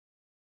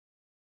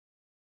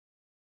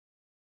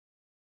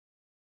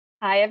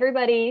Hi,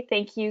 everybody.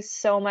 Thank you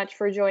so much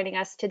for joining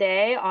us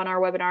today on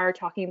our webinar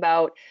talking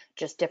about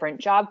just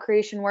different job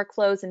creation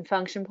workflows in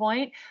Function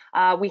Point.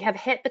 We have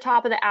hit the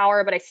top of the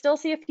hour, but I still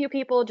see a few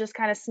people just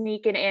kind of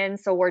sneaking in.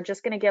 So we're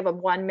just going to give a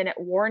 1 minute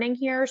warning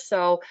here.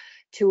 So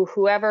to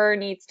whoever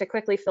needs to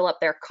quickly fill up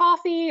their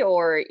coffee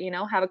or,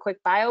 have a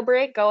quick bio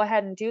break, go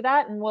ahead and do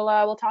that. And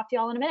we'll talk to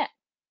you all in a minute.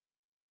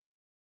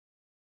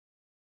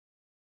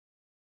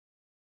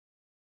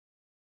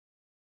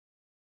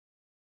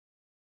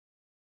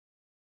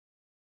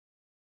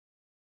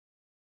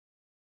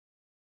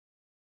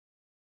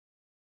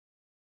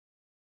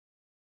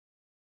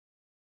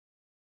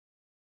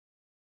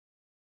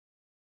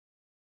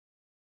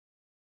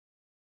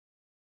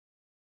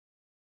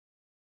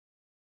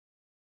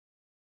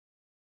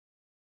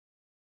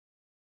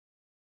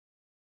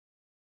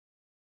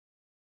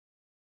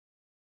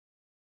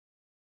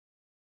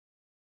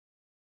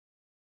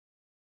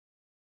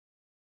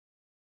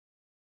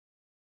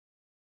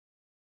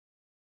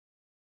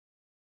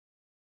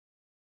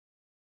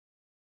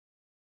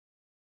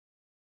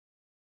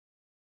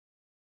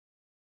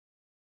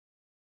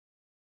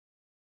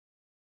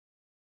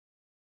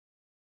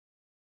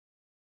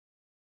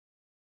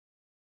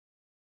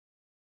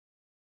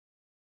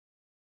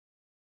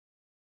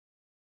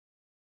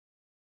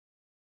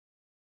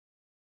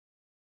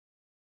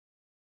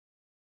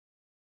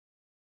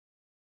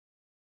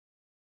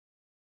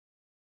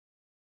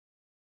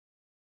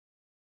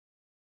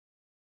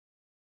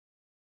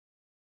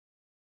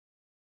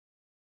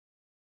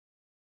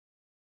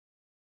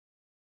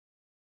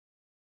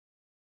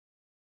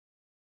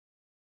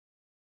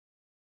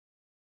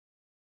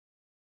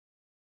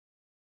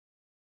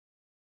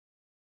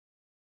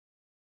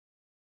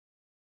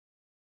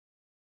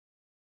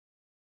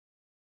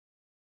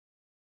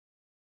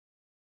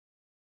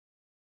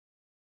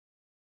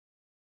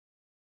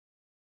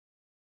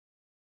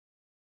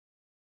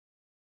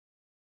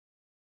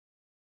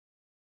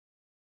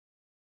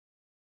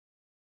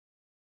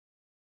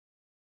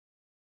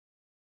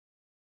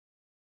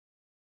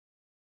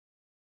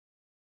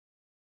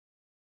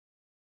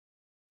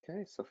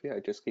 Okay, Sophia,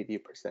 I just gave you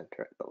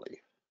presenter, I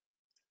believe.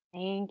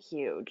 Thank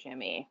you,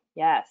 Jimmy.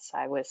 Yes,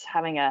 I was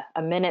having a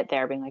minute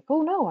there being like,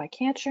 oh no, I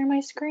can't share my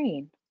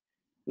screen.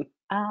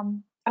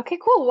 Okay,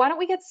 cool. Why don't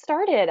we get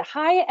started?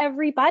 Hi,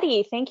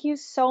 everybody. Thank you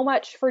so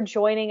much for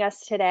joining us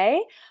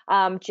today.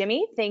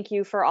 Jimmy, thank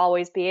you for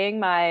always being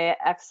my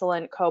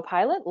excellent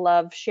co-pilot.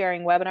 Love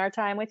sharing webinar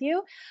time with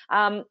you.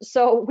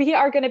 So we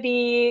are going to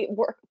be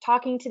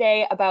talking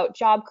today about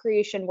job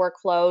creation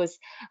workflows.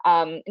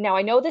 Now,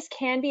 I know this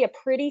can be a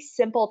pretty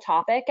simple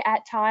topic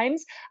at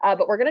times,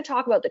 but we're going to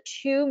talk about the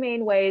two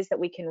main ways that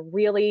we can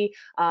really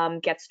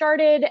get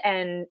started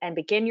and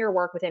begin your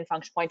work within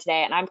Function Point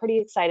today. And I'm pretty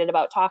excited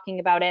about talking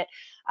about it.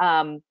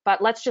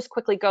 But let's just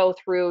quickly go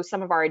through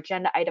some of our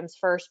agenda items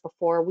first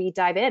before we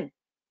dive in.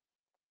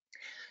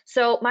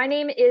 So my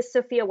name is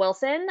Sophia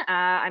Wilson.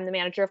 I'm the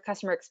manager of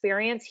customer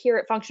experience here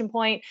at Function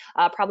Point.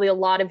 Probably a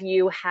lot of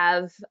you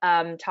have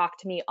talked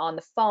to me on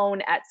the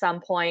phone at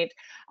some point.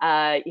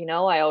 I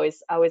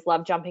always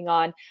love jumping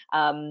on.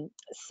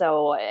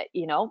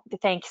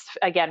 Thanks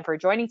again for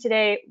joining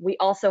today. We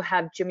also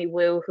have Jimmy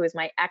Wu, who is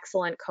my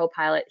excellent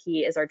co-pilot.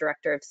 He is our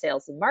director of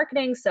sales and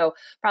marketing. So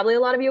probably a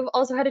lot of you have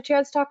also had a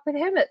chance to talk with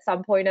him at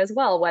some point as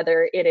well,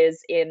 whether it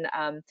is in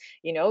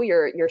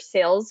your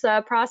sales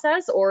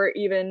process or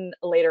even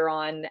later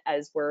on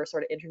as we're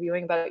sort of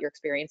interviewing about your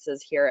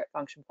experiences here at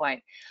Function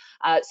Point.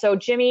 So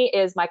Jimmy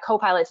is my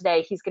co-pilot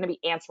today. He's going to be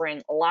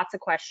answering lots of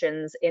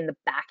questions in the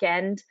back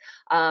end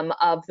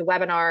of the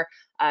webinar.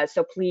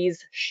 So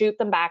please shoot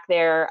them back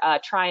there,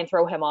 try and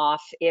throw him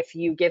off. If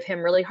you give him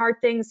really hard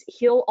things,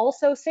 he'll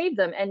also save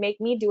them and make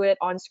me do it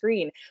on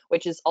screen,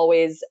 which is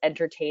always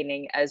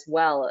entertaining as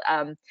well.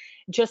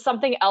 Just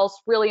something else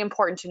really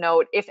important to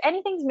note, if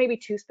anything's maybe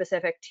too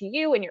specific to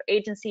you and your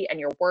agency and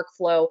your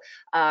workflow,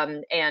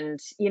 and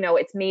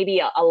it's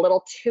maybe a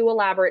little too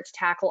elaborate to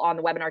tackle on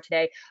the webinar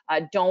today,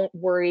 don't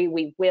worry,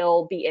 we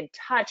will be in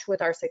touch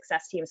with our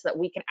success team so that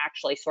we can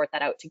actually sort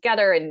that out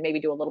together and maybe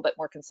do a little bit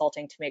more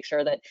consulting to make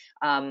sure that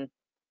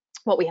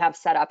what we have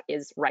set up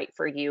is right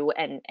for you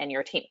and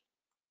your team.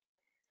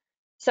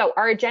 So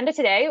our agenda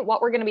today,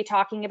 what we're going to be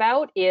talking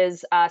about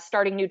is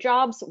starting new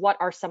jobs. What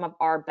are some of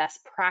our best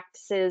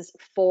practices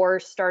for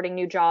starting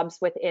new jobs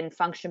within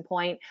Function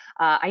Point?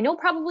 I know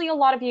probably a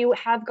lot of you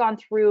have gone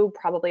through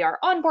probably our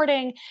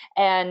onboarding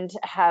and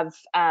have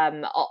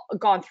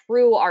gone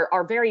through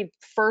our very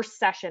first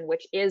session,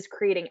 which is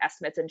creating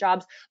estimates and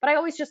jobs. But I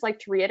always just like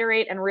to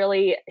reiterate and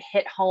really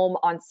hit home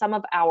on some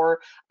of our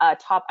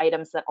top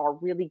items that are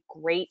really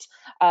great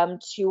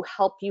to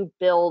help you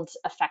build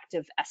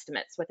effective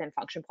estimates within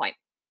Function Point.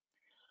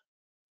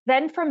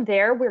 Then from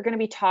there, we're going to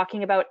be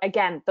talking about,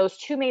 again, those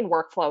two main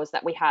workflows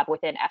that we have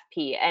within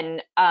FP.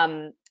 And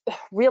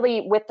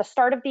really with the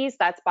start of these,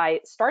 that's by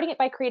starting it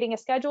by creating a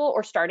schedule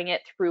or starting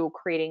it through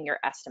creating your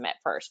estimate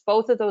first.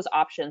 Both of those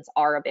options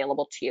are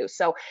available to you.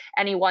 So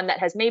anyone that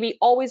has maybe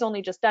always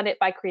only just done it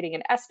by creating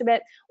an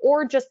estimate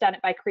or just done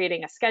it by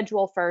creating a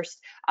schedule first,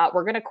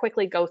 we're going to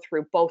quickly go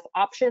through both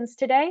options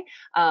today.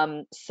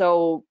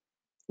 So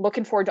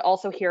looking forward to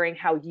also hearing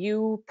how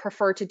you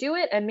prefer to do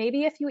it, and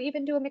maybe if you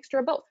even do a mixture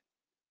of both.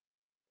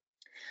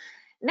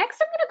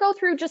 Next, I'm going to go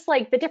through just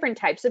like the different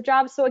types of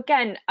jobs. So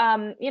again,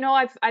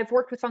 I've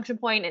worked with Function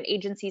Point and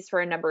agencies for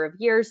a number of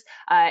years,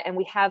 and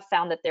we have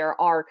found that there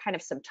are kind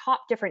of some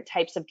top different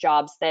types of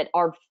jobs that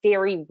are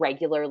very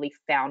regularly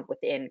found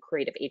within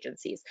creative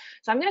agencies.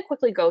 So I'm going to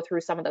quickly go through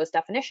some of those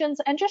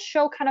definitions and just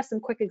show kind of some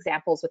quick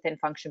examples within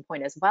Function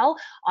Point as well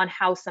on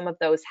how some of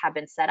those have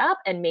been set up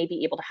and may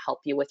be able to help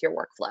you with your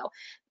workflow.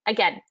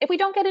 Again, if we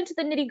don't get into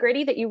the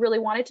nitty-gritty that you really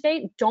wanted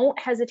today, don't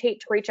hesitate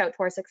to reach out to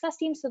our success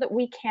team so that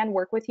we can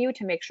work with you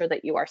to make sure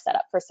that you are set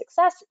up for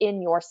success in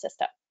your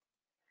system.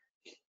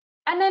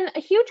 And then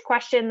a huge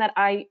question that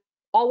I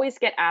always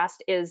get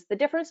asked is the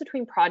difference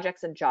between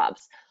projects and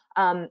jobs.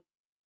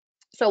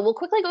 So we'll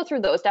quickly go through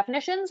those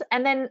definitions,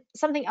 and then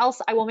something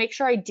else I will make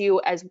sure I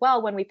do as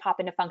well when we pop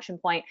into Function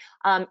Point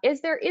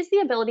is there is the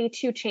ability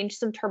to change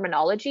some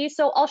terminology.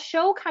 So I'll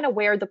show kind of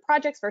where the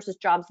projects versus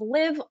jobs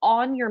live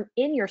on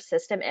in your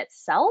system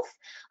itself,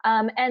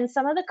 and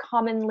some of the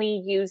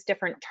commonly used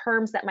different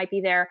terms that might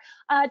be there,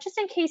 just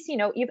in case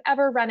you've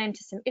ever run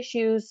into some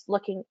issues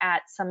looking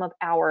at some of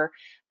our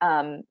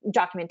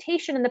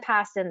documentation in the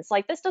past, and it's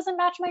like, this doesn't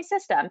match my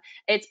system.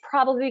 It's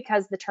probably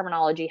because the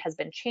terminology has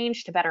been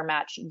changed to better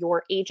match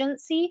your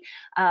agency.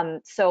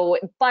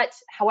 But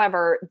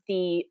however,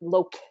 the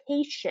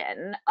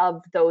location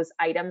of those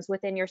items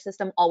within your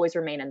system always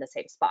remain in the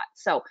same spot.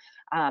 So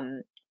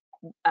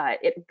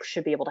it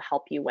should be able to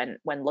help you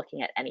when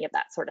looking at any of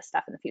that sort of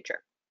stuff in the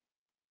future.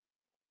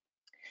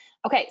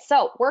 Okay,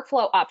 so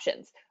workflow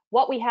options.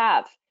 What we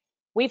have.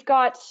 We've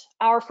got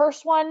our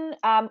first one,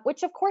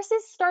 which of course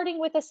is starting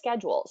with a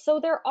schedule. So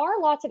there are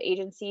lots of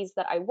agencies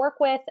that I work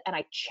with and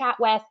I chat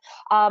with,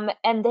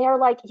 and they're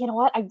like, you know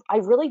what, I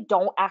really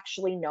don't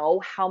actually know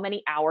how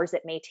many hours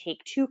it may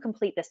take to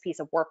complete this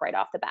piece of work right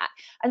off the bat.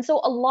 And so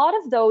a lot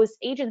of those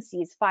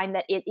agencies find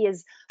that it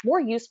is more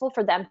useful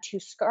for them to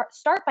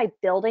start by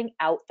building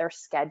out their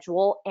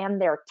schedule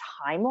and their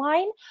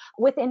timeline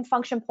within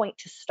Function Point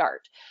to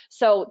start.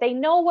 So they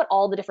know what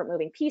all the different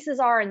moving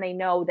pieces are, and they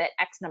know that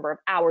X number of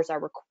hours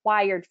are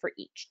required for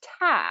each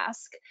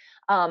task.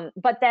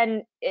 But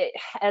then,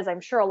 as I'm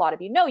sure a lot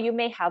of you know, you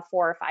may have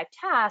 4 or 5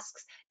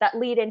 tasks that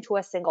lead into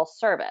a single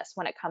service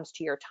when it comes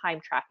to your time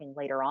tracking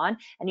later on,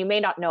 and you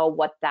may not know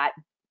what that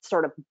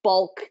sort of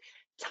bulk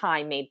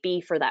time may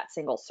be for that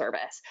single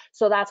service.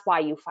 So that's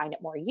why you find it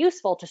more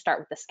useful to start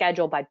with the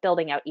schedule by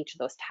building out each of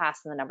those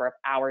tasks and the number of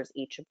hours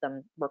each of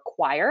them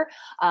require.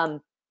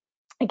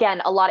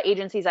 Again, a lot of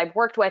agencies I've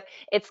worked with,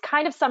 it's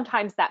kind of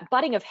sometimes that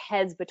butting of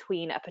heads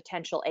between a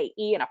potential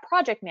AE and a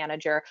project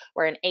manager,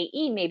 where an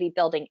AE may be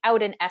building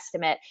out an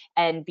estimate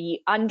and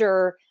be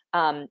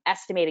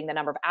estimating the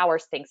number of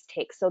hours things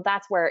take. So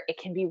that's where it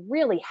can be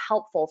really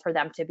helpful for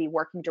them to be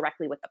working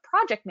directly with the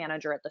project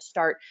manager at the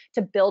start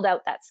to build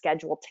out that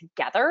schedule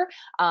together,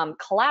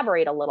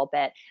 collaborate a little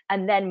bit,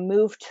 and then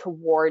move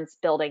towards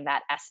building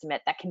that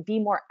estimate that can be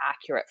more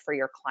accurate for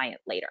your client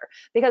later.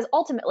 Because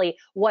ultimately,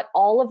 what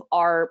all of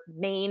our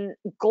main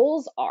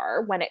goals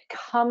are when it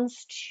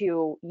comes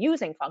to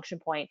using Function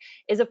Point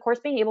is, of course,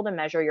 being able to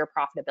measure your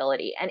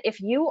profitability. And if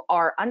you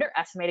are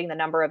underestimating the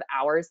number of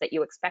hours that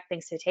you expect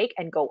things to take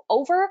and go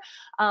over,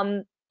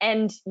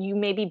 and you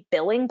may be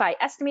billing by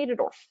estimated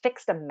or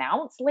fixed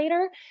amounts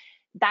later,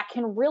 that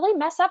can really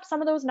mess up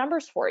some of those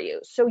numbers for you.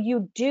 So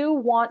you do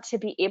want to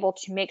be able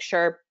to make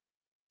sure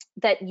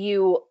that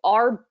you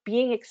are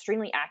being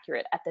extremely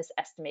accurate at this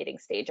estimating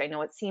stage. I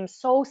know it seems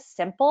so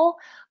simple,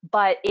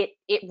 but it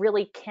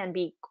really can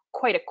be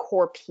quite a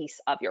core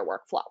piece of your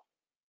workflow.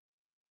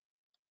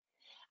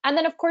 And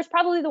then, of course,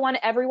 probably the one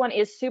everyone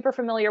is super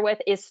familiar with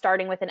is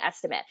starting with an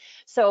estimate.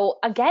 So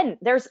again,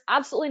 there's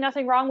absolutely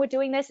nothing wrong with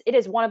doing this. It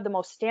is one of the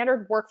most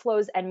standard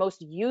workflows and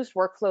most used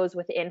workflows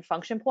within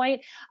Function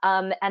Point.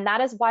 And that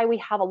is why we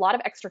have a lot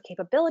of extra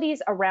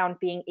capabilities around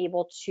being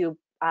able to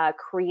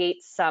create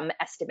some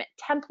estimate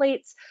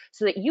templates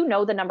so that you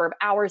know the number of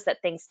hours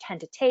that things tend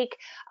to take.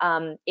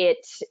 When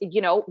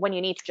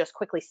you need to just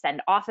quickly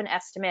send off an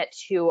estimate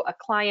to a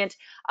client,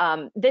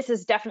 this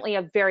is definitely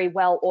a very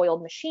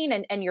well-oiled machine,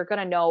 and you're going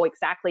to know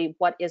exactly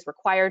what is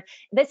required.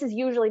 This is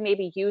usually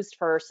maybe used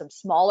for some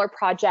smaller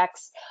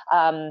projects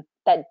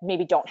that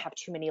maybe don't have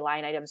too many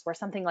line items, where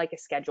something like a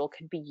schedule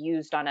could be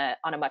used on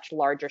a much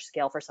larger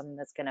scale for something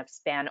that's going to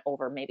span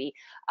over maybe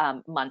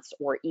months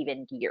or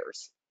even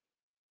years.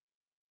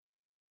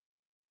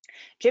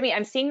 Jimmy,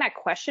 I'm seeing that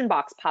question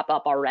box pop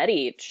up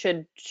already.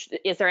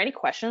 Is there any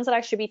questions that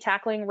I should be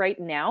tackling right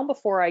now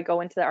before I go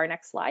into our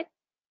next slide?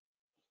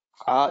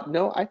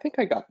 No, I think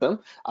I got them.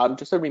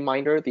 Just a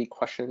reminder, the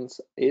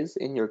questions is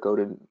in your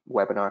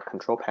GoToWebinar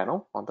control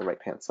panel on the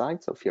right-hand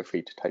side, so feel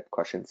free to type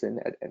questions in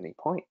at any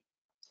point.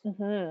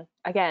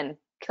 Again,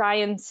 try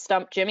and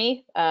stump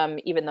Jimmy,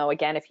 even though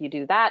again, if you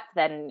do that,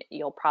 then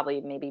you'll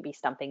probably maybe be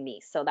stumping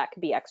me. So that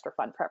could be extra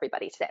fun for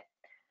everybody today.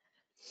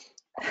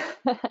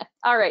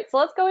 All right, so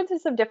let's go into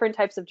some different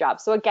types of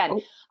jobs. So again,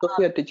 Oh,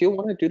 Sophia, did you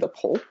want to do the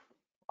poll?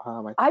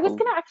 I was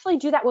gonna actually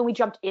do that when we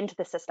jumped into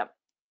the system.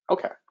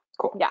 Okay,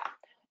 cool. Yeah,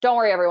 don't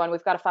worry everyone,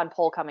 we've got a fun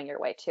poll coming your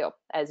way too,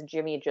 as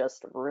Jimmy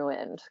just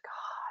ruined.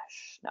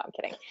 Gosh, no, I'm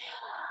kidding.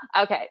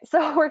 Okay,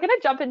 so we're gonna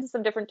jump into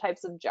some different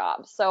types of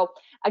jobs. So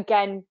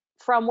again,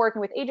 from working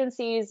with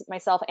agencies,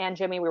 myself and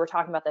Jimmy, we were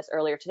talking about this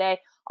earlier today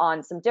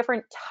on some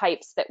different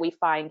types that we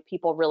find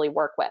people really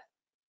work with.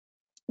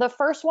 The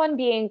first one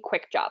being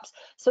quick jobs.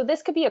 So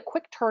this could be a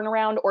quick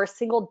turnaround or a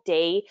single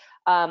day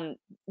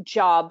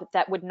job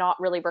that would not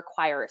really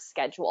require a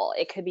schedule.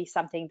 It could be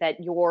something that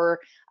your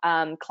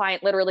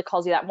client literally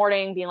calls you that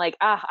morning being like,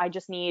 I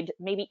just need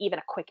maybe even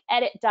a quick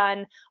edit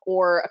done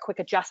or a quick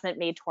adjustment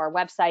made to our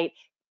website.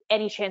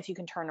 Any chance you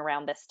can turn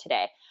around this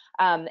today?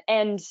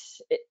 And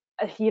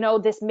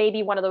this may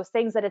be one of those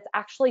things that it's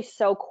actually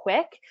so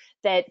quick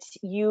that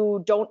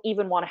you don't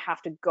even want to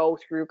have to go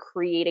through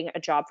creating a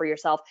job for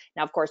yourself.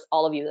 Now, of course,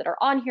 all of you that are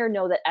on here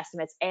know that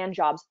estimates and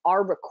jobs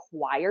are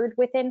required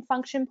within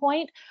Function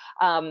Point.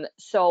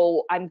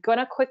 So I'm going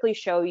to quickly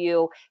show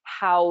you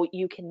how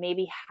you can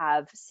maybe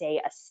have, say,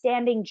 a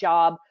standing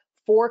job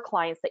for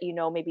clients that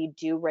maybe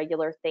do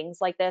regular things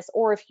like this,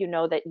 or if you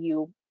know that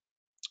you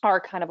are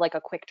kind of like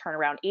a quick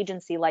turnaround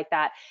agency like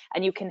that,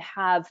 and you can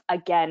have,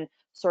 again,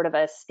 sort of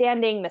a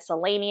standing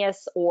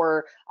miscellaneous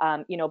or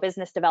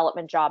business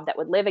development job that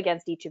would live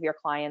against each of your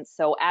clients.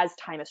 So as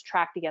time is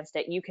tracked against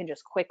it, you can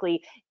just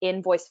quickly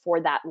invoice for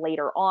that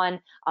later on,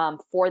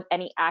 for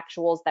any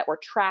actuals that were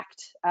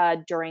tracked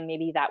during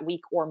maybe that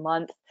week or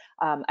month.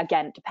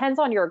 Again, it depends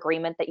on your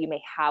agreement that you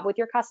may have with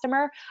your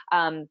customer.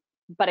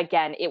 But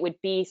again, it would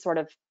be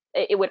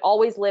it would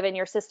always live in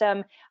your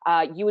system.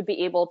 You would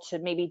be able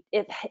to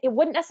it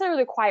wouldn't necessarily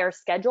require a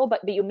schedule, but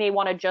you may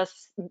want to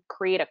just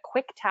create a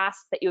quick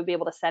task that you would be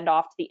able to send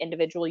off to the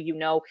individual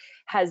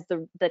has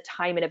the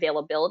time and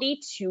availability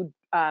to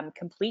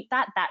complete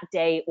that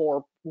day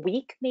or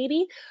week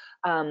maybe,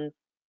 and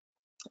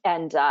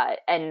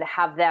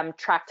have them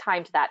track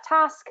time to that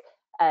task,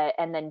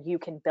 and then you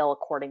can bill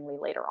accordingly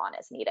later on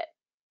as needed.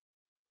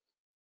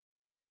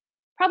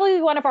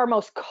 Probably one of our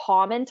most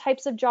common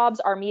types of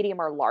jobs are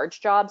medium or large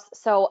jobs.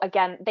 So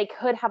again, they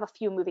could have a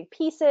few moving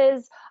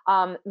pieces.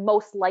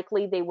 Most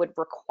likely they would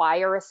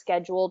require a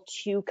schedule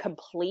to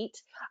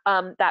complete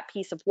that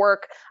piece of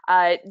work.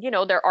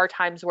 There are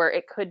times where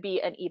it could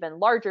be an even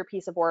larger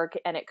piece of work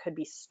and it could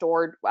be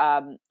stored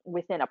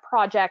within a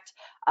project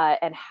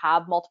and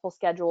have multiple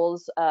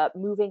schedules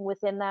moving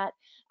within that.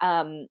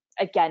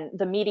 Again,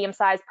 the medium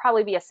size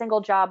probably be a single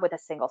job with a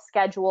single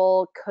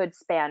schedule, could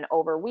span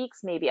over weeks,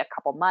 maybe a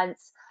couple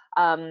months.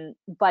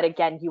 But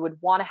again, you would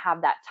want to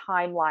have that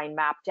timeline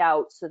mapped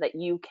out so that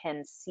you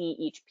can see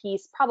each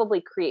piece,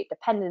 probably create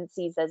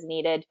dependencies as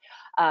needed,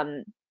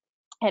 and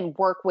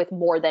work with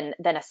more than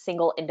a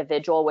single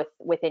individual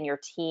within your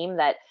team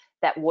that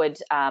would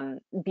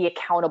be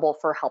accountable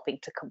for helping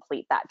to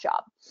complete that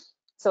job.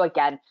 So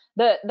again,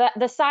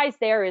 the size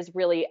there is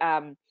really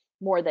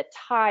more the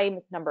time,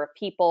 number of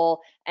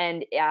people,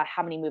 and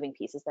how many moving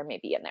pieces there may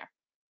be in there.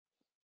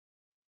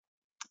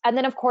 And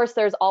then, of course,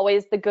 there's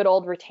always the good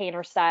old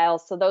retainer style.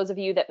 So those of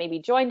you that maybe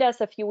joined us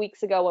a few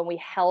weeks ago when we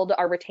held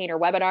our retainer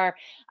webinar,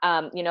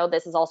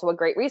 this is also a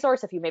great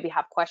resource if you maybe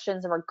have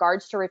questions in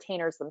regards to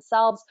retainers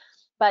themselves.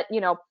 But,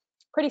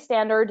 pretty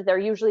standard. They're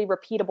usually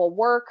repeatable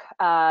work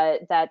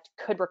that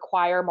could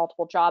require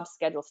multiple job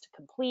schedules to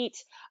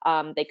complete.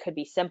 They could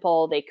be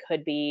simple. They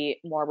could be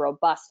more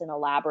robust and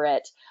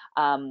elaborate.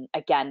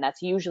 Again,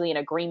 that's usually an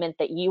agreement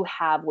that you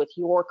have with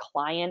your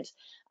client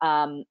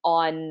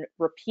on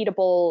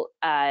repeatable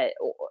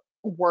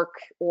work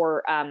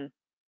or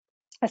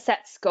a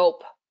set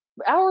scope,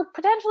 or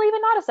potentially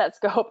even not a set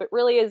scope. It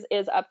really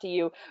is up to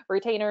you.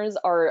 Retainers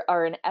are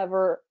an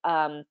ever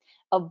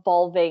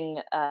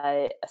evolving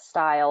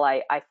style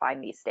I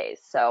find these days.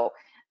 So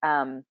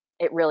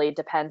it really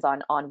depends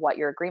on what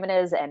your agreement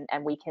is, and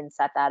we can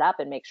set that up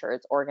and make sure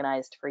it's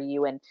organized for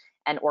you and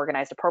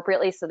organized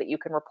appropriately so that you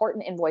can report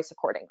and invoice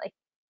accordingly.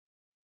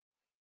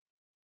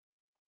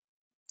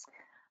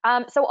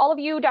 So all of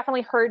you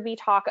definitely heard me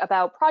talk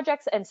about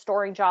projects and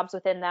storing jobs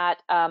within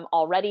that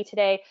already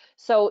today.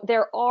 So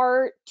there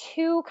are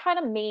two kind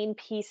of main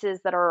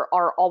pieces that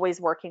are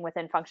always working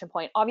within Function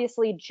Point.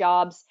 Obviously,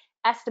 jobs,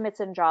 estimates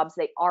and jobs,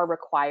 they are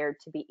required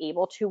to be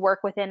able to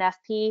work within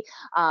FP.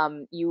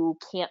 You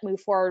can't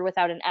move forward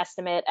without an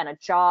estimate, and a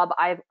job,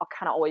 I've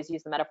kind of always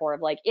used the metaphor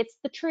of like, it's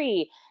the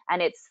tree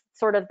and it's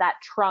sort of that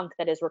trunk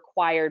that is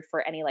required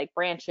for any like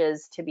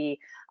branches to be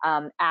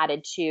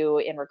added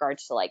to in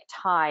regards to like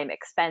time,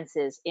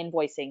 expenses,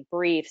 invoicing,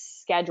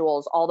 briefs,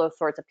 schedules, all those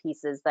sorts of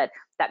pieces that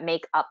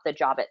make up the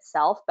job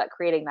itself. But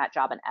creating that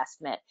job and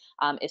estimate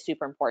is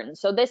super important.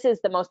 So this is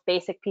the most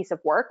basic piece of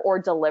work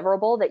or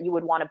deliverable that you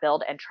would want to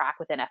build and track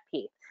within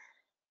FP.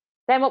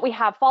 Then what we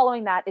have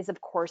following that is, of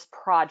course,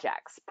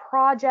 projects.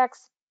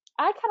 Projects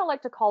I kind of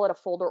like to call it a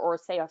folder, or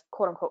say a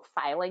quote unquote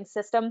filing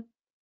system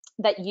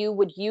that you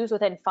would use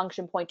within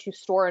Function Point to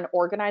store and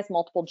organize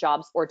multiple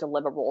jobs or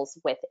deliverables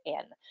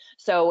within.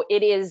 So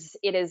it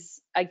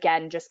is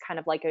again just kind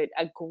of like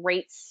a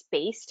great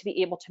space to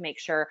be able to make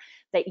sure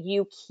that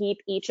you keep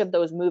each of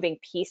those moving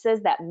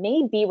pieces that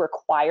may be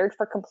required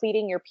for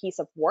completing your piece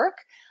of work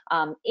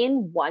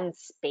in one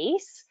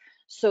space,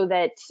 so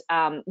that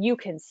you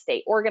can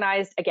stay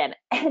organized. Again,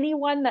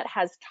 anyone that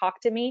has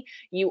talked to me,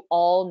 you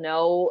all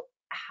know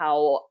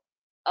how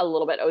a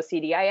little bit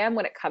OCD I am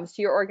when it comes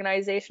to your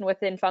organization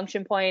within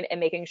Function Point and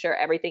making sure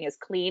everything is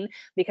clean,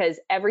 because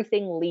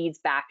everything leads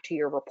back to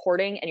your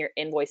reporting and your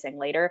invoicing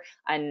later.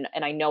 And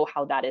I know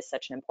how that is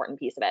such an important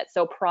piece of it.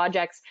 So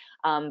projects,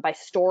 by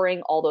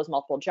storing all those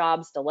multiple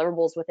jobs,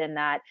 deliverables within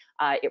that,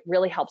 it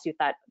really helps you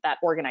with that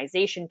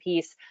organization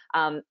piece.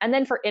 And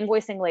then for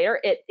invoicing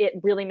later, it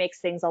really makes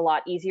things a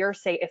lot easier.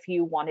 Say if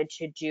you wanted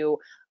to do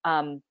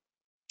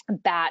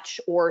batch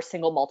or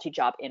single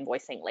multi-job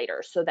invoicing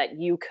later, so that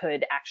you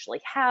could actually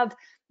have,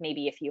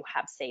 maybe if you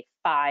have say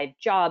 5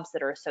 jobs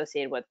that are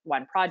associated with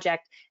one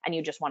project and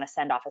you just want to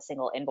send off a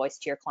single invoice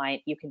to your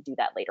client, you can do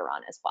that later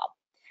on as well.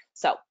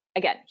 So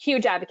again,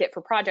 huge advocate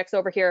for projects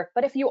over here,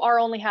 but if you are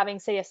only having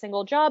say a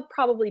single job,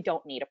 probably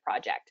don't need a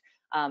project.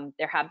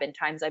 There have been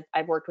times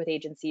I've worked with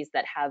agencies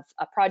that have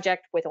a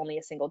project with only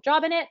a single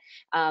job in it,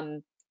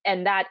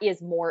 and that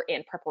is more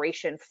in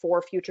preparation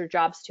for future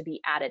jobs to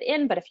be added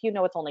in. But if you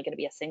know it's only going to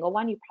be a single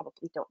one, you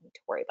probably don't need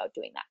to worry about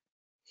doing that.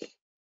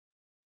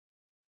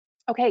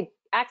 Okay,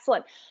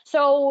 excellent.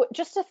 So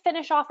just to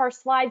finish off our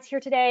slides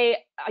here today,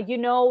 you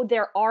know,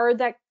 there are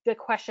the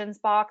questions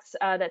box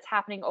that's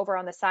happening over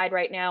on the side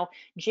right now.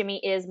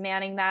 Jimmy is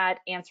manning that,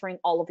 answering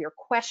all of your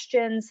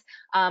questions.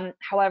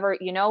 However,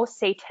 you know,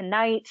 say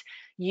tonight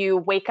you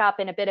wake up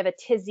in a bit of a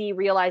tizzy,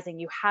 realizing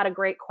you had a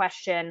great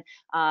question,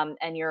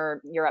 and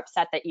you're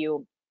upset that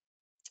you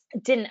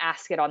didn't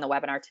ask it on the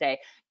webinar today.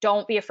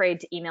 Don't be afraid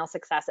to email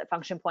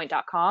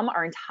success@functionpoint.com.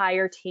 Our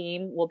entire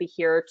team will be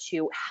here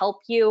to help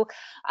you.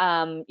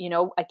 You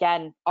know,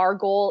 again, our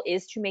goal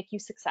is to make you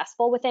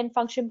successful within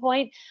Function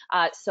Point.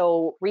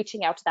 So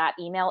reaching out to that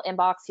email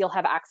inbox, you'll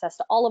have access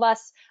to all of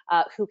us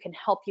who can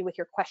help you with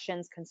your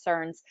questions,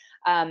 concerns,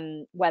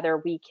 whether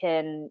we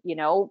can, you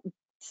know,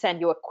 send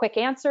you a quick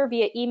answer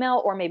via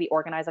email, or maybe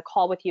organize a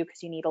call with you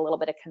because you need a little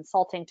bit of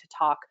consulting to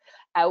talk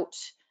out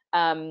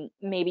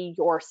maybe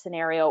your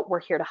scenario. We're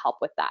here to help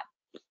with that.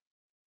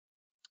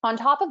 On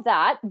top of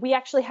that, we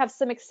actually have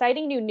some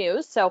exciting new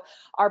news. So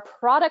our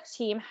product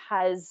team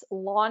has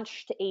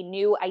launched a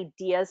new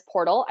ideas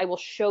portal. I will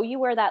show you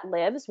where that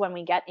lives when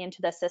we get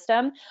into the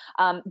system.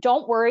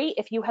 Don't worry,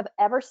 if you have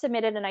ever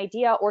submitted an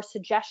idea or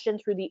suggestion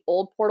through the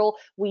old portal,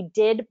 we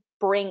did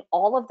bring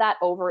all of that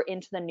over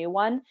into the new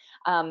one.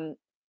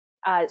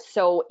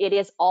 So it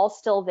is all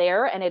still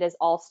there and it is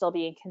all still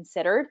being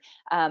considered.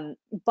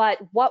 But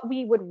what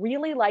we would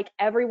really like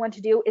everyone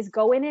to do is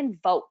go in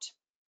and vote.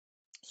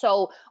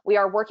 So we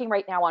are working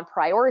right now on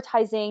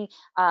prioritizing,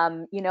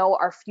 you know,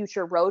 our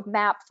future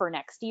roadmap for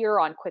next year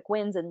on quick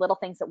wins and little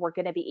things that we're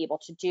going to be able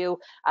to do,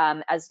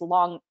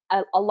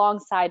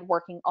 alongside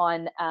working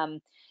on,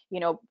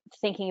 you know,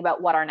 thinking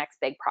about what our next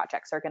big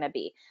projects are going to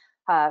be.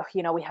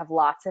 You know, we have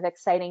lots of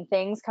exciting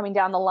things coming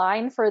down the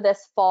line for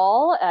this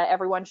fall.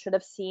 Everyone should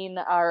have seen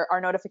our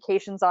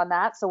notifications on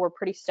that, so we're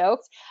pretty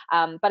stoked.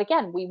 But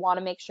again, we want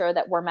to make sure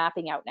that we're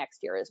mapping out next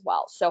year as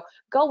well. So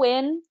go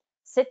in,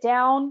 sit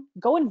down,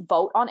 go and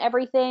vote on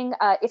everything.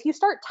 If you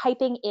start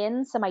typing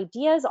in some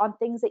ideas on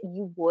things that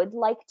you would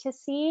like to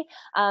see,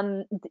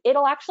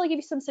 it'll actually give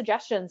you some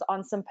suggestions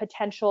on some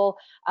potential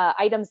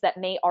items that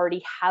may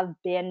already have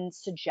been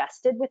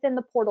suggested within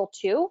the portal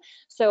too.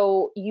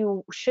 So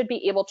you should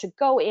be able to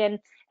go in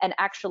and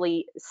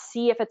actually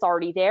see if it's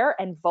already there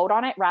and vote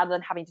on it, rather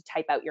than having to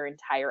type out your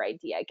entire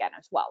idea again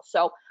as well.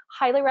 So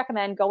highly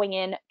recommend going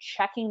in,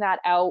 checking that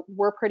out.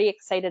 We're pretty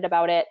excited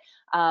about it.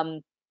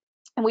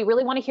 And we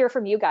really want to hear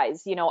from you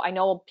guys. You know, I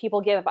know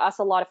people give us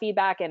a lot of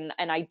feedback, and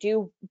I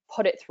do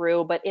put it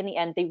through, but in the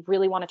end, they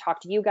really want to talk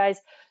to you guys,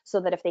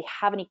 so that if they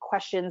have any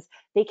questions,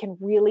 they can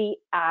really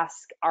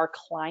ask our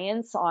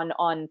clients on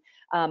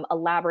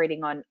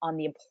elaborating on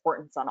the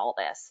importance on all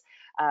this.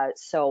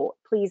 So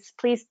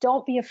please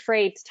don't be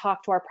afraid to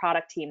talk to our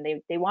product team.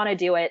 They want to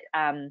do it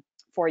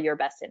for your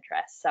best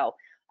interest. So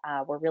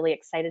we're really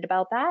excited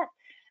about that.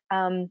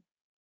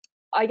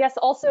 I guess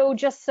also,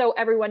 just so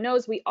everyone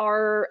knows, we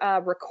are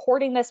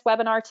recording this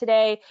webinar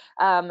today.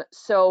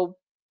 So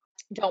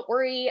don't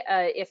worry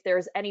if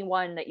there's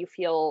anyone that you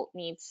feel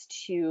needs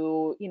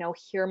to, you know,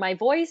 hear my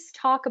voice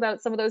talk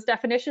about some of those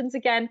definitions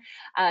again.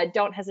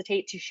 Don't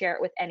hesitate to share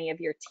it with any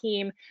of your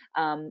team,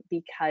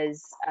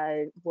 because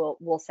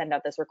we'll send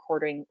out this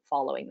recording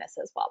following this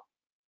as well.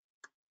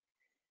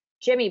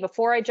 Jimmy,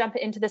 before I jump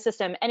into the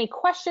system, any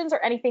questions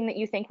or anything that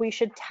you think we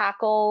should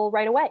tackle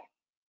right away?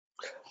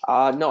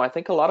 No, I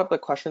think a lot of the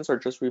questions are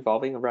just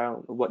revolving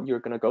around what you're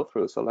going to go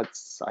through. So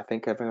I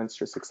think everyone's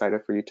just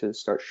excited for you to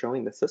start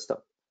showing the system.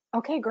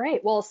 Okay,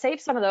 great. Well, save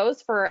some of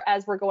those for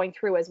as we're going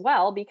through as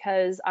well,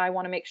 because I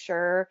want to make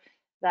sure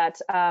that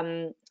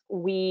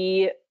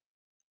we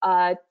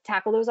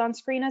tackle those on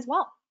screen as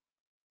well.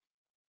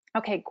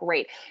 Okay,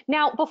 great.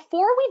 Now,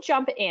 before we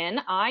jump in,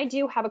 I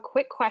do have a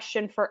quick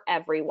question for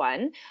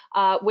everyone,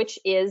 which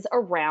is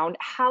around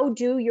how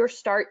do you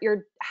start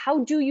your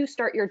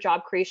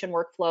job creation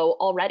workflow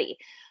already?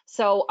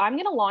 So I'm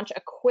going to launch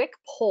a quick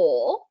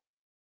poll.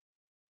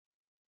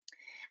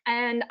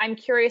 And I'm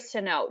curious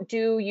to know,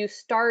 do you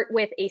start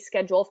with a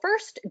schedule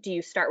first? Do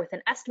you start with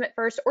an estimate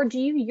first? Or do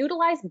you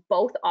utilize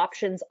both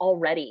options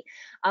already?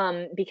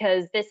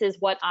 Because this is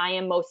what I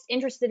am most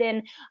interested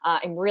in.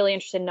 I'm really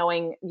interested in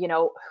knowing,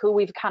 who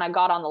we've kind of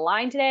got on the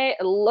line today.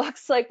 It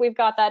looks like we've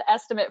got that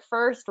estimate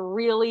first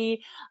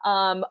really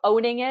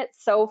owning it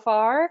so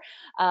far.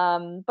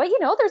 But,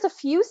 there's a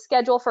few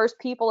schedule first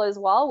people as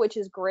well, which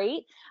is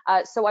great.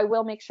 So I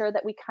will make sure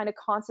that we kind of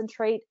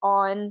concentrate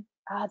on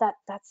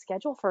that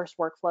schedule first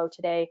workflow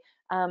today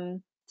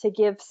to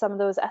give some of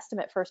those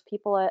estimate first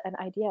people an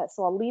idea.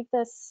 So I'll leave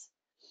this.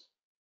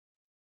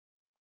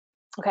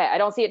 Okay, I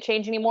don't see it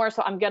change anymore,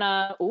 so I'm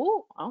gonna,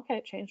 okay,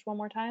 it changed one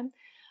more time.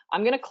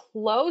 I'm gonna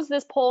close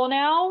this poll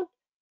now.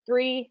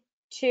 3,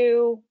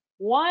 2,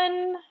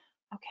 1.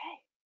 Okay,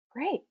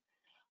 great.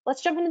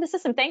 Let's jump into the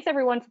system. Thanks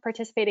everyone for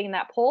participating in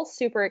that poll.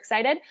 Super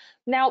excited.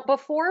 Now,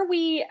 before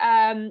we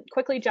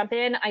quickly jump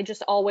in, I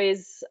just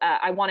always,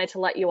 I wanted to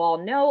let you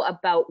all know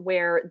about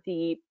where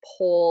the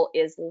poll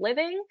is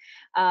living.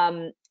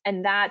 And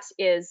that's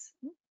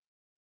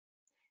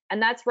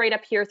right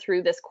up here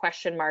through this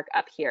question mark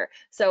up here.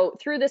 So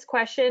through this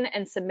question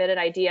and submitted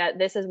idea,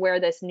 this is where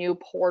this new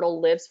portal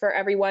lives for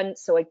everyone.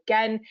 So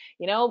again,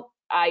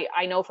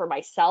 I know for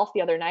myself,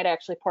 the other night I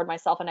actually poured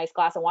myself a nice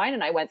glass of wine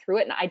and I went through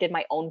it and I did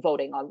my own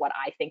voting on what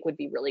I think would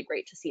be really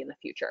great to see in the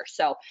future.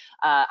 So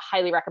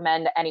highly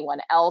recommend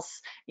anyone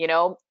else,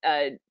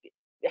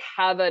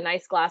 have a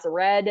nice glass of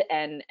red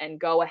and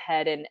go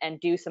ahead and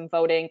do some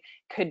voting.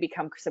 Could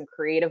become some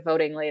creative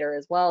voting later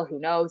as well, who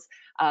knows?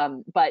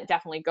 But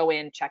definitely go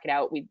in, check it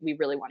out. We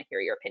really want to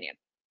hear your opinion.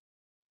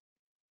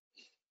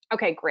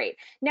 Okay, great.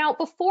 Now,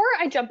 before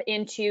I jump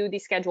into the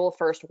schedule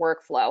first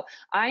workflow,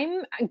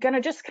 I'm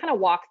gonna just kind of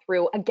walk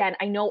through, again,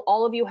 I know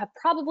all of you have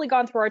probably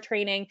gone through our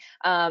training.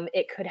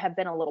 It could have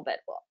been a little bit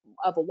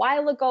of a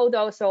while ago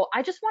though, so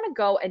I just wanna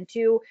go and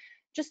do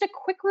just a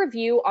quick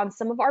review on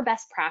some of our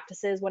best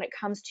practices when it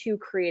comes to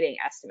creating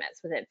estimates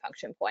within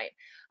Function Point.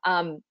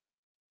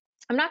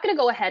 I'm not going to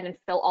go ahead and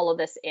fill all of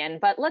this in,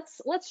 but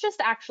let's just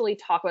actually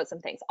talk about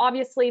some things.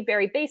 Obviously,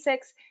 very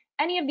basics.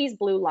 Any of these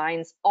blue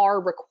lines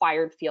are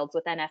required fields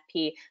with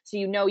NFP, so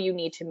you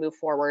need to move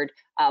forward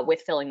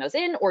with filling those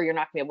in, or you're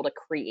not going to be able to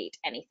create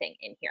anything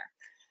in here.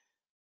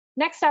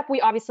 Next up,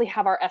 we obviously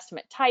have our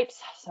estimate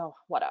types. So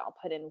what I'll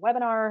put in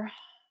webinar,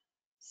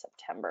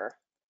 September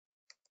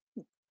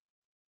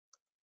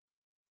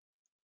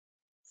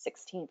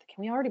 16th.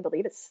 Can we already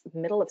believe it's the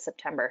middle of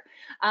September?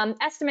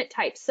 Estimate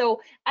type. So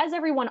as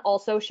everyone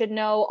also should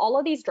know, all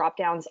of these drop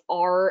downs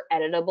are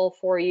editable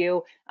for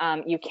you.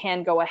 You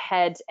can go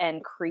ahead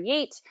and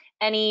create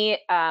any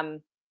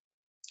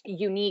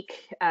unique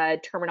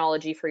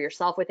terminology for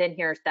yourself within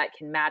here that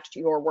can match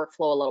your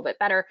workflow a little bit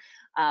better.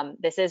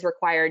 This is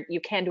required. You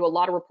can do a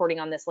lot of reporting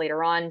on this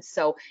later on.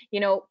 So,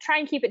 try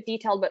and keep it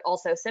detailed, but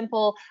also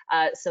simple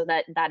so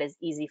that is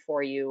easy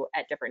for you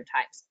at different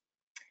times.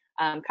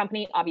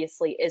 Company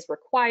obviously is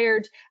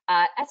required.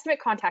 Estimate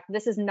contact,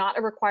 this is not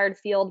a required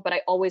field, but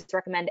I always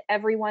recommend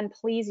everyone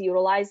please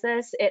utilize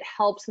this. It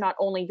helps not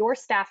only your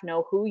staff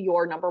know who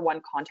your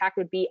 #1 contact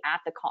would be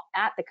at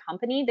the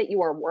company that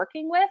you are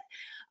working with.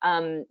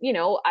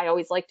 I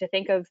always like to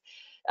think of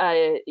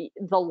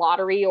the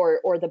lottery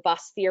or the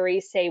bus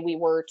theory. Say we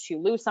were to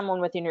lose someone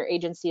within your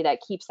agency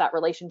that keeps that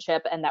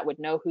relationship and that would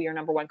know who your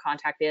 #1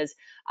 contact is.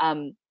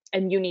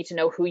 And you need to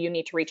know who you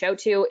need to reach out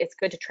to. It's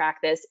good to track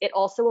this. It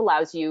also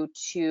allows you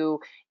to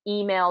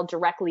email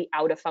directly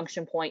out of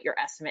Function Point your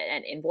estimate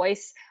and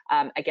invoice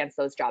against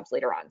those jobs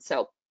later on.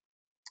 So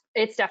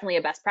it's definitely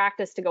a best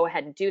practice to go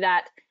ahead and do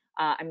that.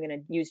 I'm going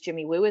to use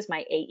Jimmy Woo as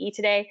my AE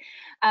today.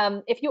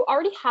 If you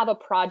already have a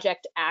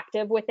project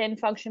active within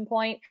Function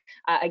Point,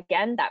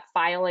 again, that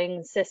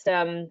filing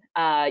system,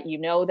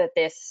 that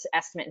this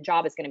estimate and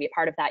job is going to be a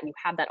part of that. You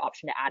have that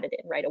option to add it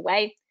in right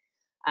away.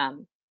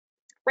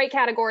 Rate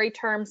category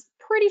terms,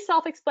 pretty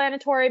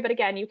self-explanatory, but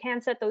again, you can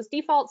set those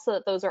defaults so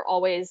that those are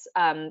always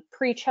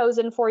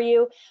pre-chosen for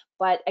you.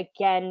 But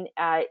again,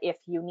 if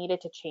you needed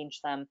to change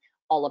them,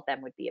 all of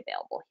them would be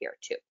available here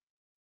too.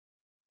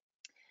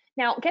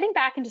 Now, getting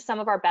back into some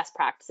of our best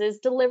practices,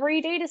 delivery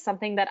date is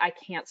something that I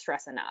can't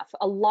stress enough.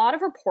 A lot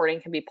of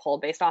reporting can be pulled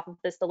based off of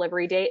this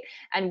delivery date,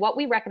 and what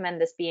we recommend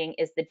this being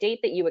is the date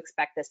that you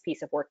expect this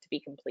piece of work to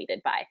be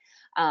completed by.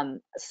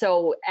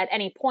 So at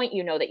any point,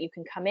 that you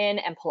can come in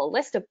and pull a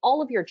list of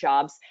all of your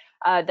jobs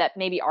that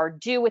maybe are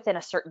due within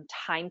a certain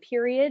time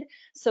period,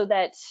 so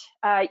that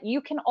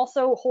you can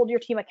also hold your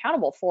team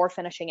accountable for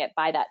finishing it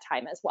by that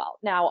time as well.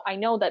 Now, I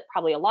know that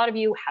probably a lot of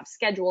you have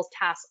schedules,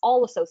 tasks,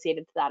 all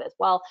associated to that as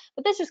well,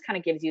 but this just kind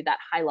of gives you that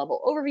high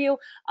level overview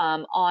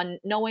on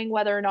knowing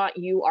whether or not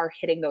you are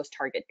hitting those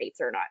target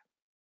dates or not.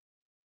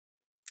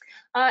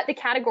 The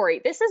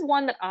category. This is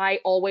one that I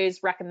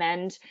always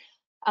recommend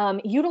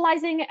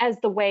utilizing as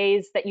the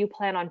ways that you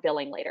plan on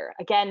billing later.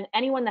 Again,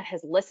 anyone that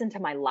has listened to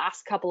my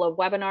last couple of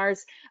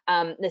webinars,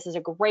 this is a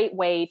great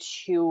way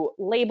to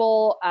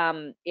label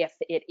if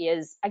it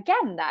is,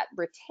 again, that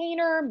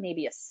retainer,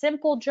 maybe a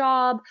simple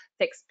job,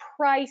 fixed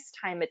price,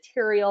 time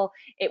material.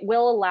 It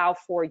will allow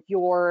for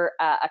your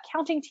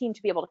accounting team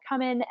to be able to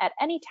come in at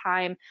any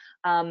time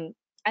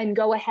and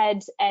go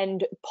ahead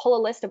and pull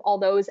a list of all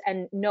those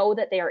and know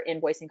that they are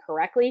invoicing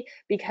correctly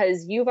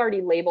because you've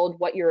already labeled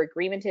what your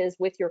agreement is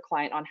with your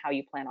client on how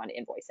you plan on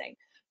invoicing.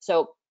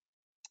 So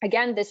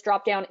again, this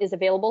dropdown is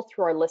available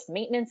through our list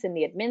maintenance in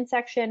the admin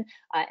section,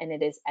 and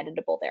it is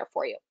editable there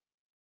for you.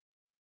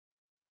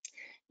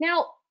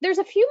 Now, there's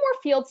a few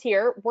more fields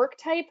here: work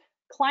type,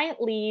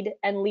 client lead,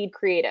 and lead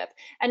creative.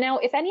 And now,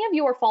 if any of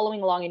you are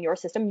following along in your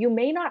system, you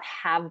may not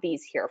have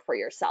these here for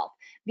yourself.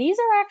 These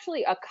are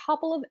actually a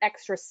couple of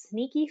extra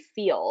sneaky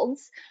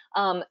fields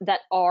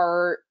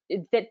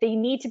that they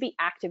need to be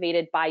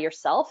activated by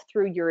yourself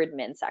through your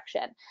admin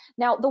section.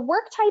 Now, the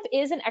work type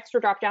is an extra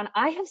dropdown.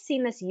 I have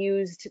seen this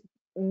used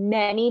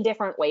many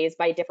different ways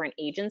by different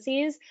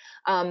agencies,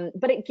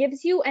 but it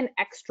gives you an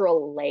extra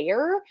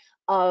layer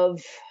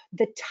of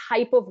the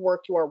type of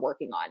work you are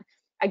working on.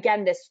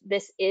 Again,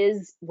 this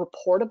is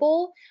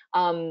reportable,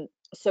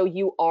 so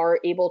you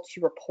are able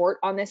to report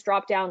on this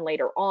dropdown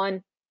later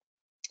on.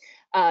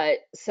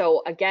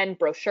 So again,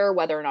 brochure,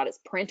 whether or not it's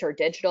print or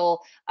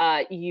digital,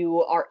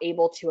 you are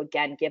able to,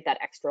 again, give that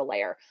extra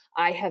layer.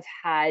 I have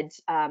had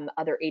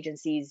other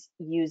agencies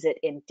use it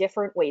in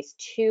different ways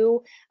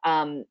too.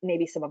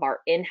 Maybe some of our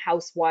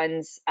in-house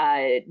ones,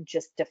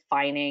 just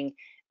defining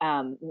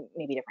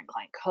maybe different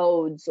client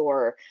codes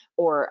or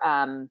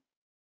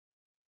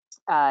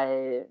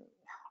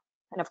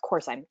and of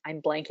course I'm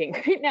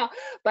blanking right now,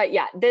 but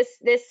yeah,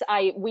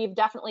 we've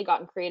definitely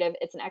gotten creative.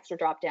 It's an extra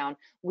drop down.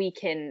 We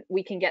can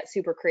get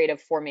super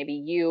creative for maybe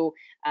you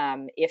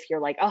if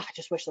you're like, oh, I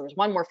just wish there was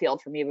one more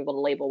field for me to be able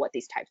to label what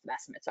these types of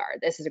estimates are.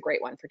 This is a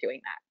great one for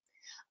doing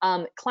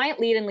that.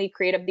 Client lead and lead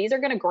creative, these are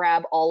going to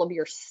grab all of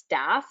your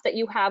staff that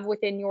you have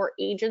within your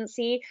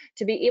agency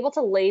to be able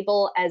to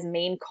label as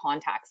main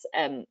contacts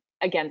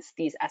against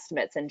these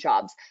estimates and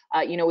jobs.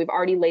 We've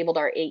already labeled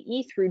our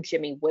AE through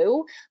Jimmy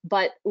Woo,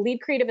 but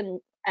lead creative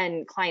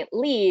and client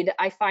lead,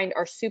 I find,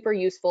 are super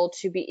useful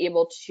to be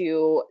able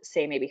to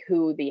say maybe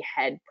who the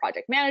head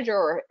project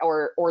manager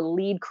or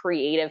lead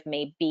creative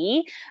may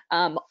be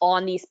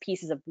on these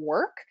pieces of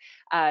work,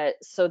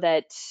 so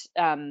that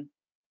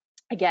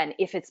again,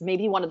 if it's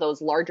maybe one of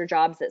those larger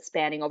jobs that's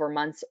spanning over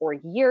months or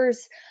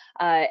years,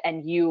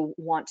 and you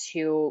want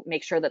to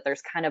make sure that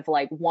there's kind of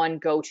like one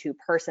go-to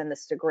person,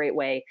 this is a great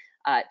way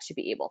to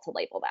be able to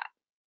label that.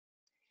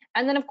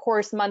 And then of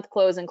course, month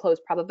close and close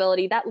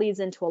probability, that leads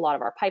into a lot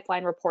of our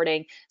pipeline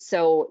reporting.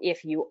 So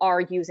if you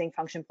are using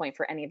Function Point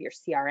for any of your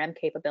CRM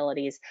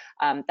capabilities,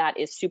 that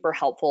is super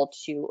helpful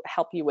to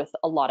help you with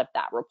a lot of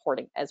that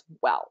reporting as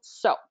well.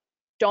 So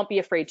don't be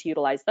afraid to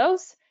utilize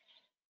those.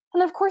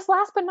 And of course,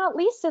 last but not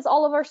least is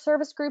all of our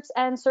service groups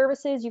and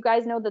services. You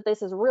guys know that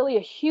this is really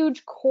a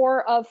huge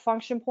core of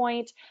Function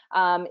Point.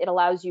 It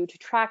allows you to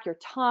track your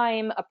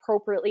time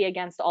appropriately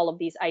against all of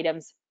these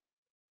items.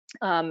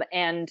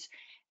 And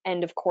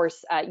of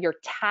course, your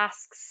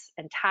tasks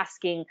and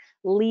tasking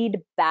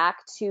lead back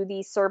to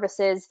these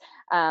services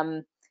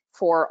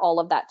for all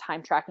of that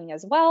time tracking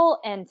as well.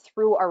 And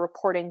through our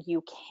reporting,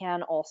 you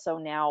can also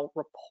now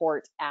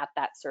report at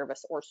that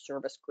service or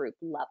service group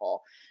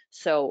level.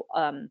 So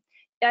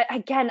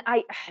again,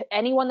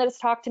 anyone that has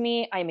talked to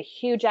me, I'm a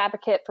huge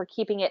advocate for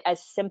keeping it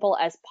as simple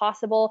as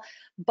possible.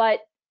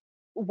 But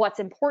what's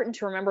important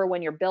to remember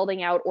when you're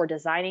building out or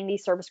designing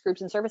these service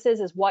groups and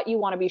services is what you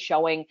want to be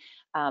showing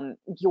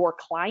your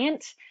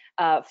client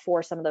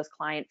for some of those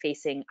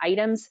client-facing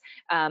items,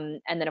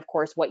 and then of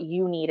course what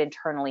you need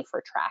internally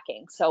for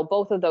tracking. So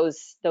both of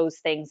those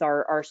things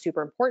are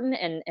super important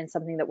and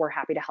something that we're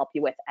happy to help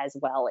you with as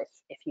well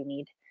if you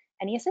need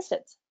any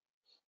assistance.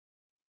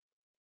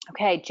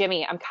 Okay,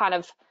 Jimmy, I'm kind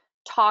of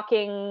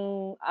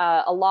talking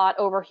a lot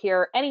over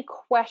here. Any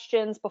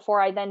questions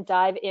before I then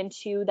dive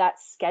into that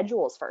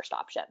schedules first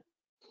option?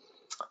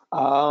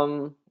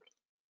 I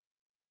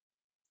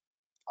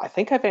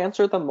think I've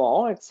answered them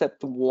all,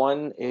 except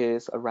one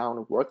is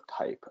around work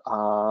type.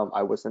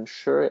 I wasn't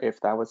sure if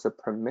that was a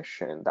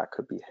permission that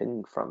could be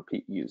hidden from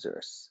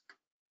users.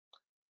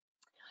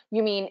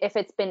 You mean if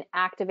it's been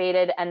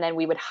activated and then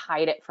we would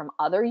hide it from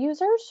other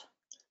users?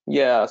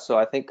 Yeah, so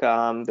I think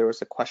there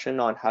was a question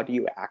on how do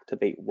you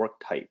activate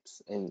work types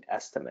in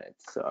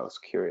estimates. So I was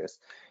curious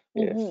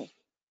if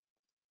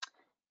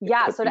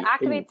yeah, it so could to be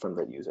activate hidden from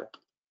the user.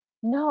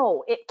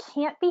 No, it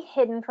can't be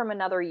hidden from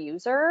another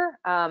user.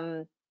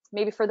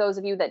 Maybe for those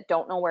of you that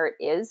don't know where it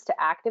is to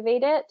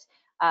activate it,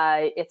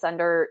 it's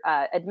under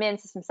admin,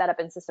 system setup,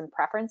 and system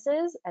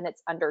preferences, and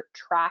it's under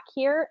track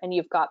here. And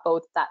you've got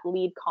both that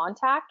lead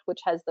contact,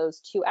 which has those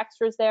two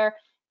extras there,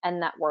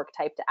 and that work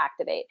type to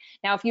activate.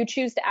 Now, if you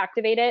choose to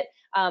activate it,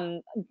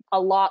 a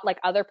lot like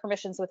other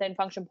permissions within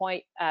Function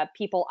Point,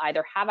 people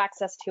either have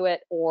access to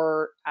it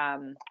or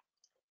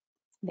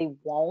they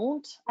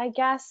won't, I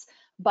guess.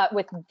 But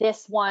with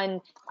this one,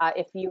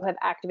 if you have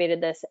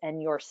activated this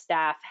and your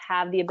staff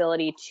have the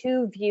ability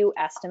to view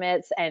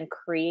estimates and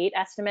create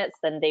estimates,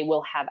 then they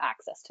will have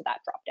access to that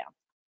dropdown.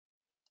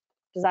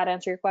 Does that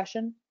answer your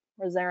question?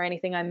 Or is there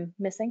anything I'm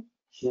missing?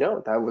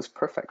 No, that was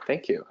perfect.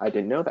 Thank you. I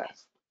didn't know that.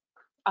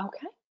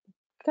 Okay,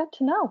 good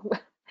to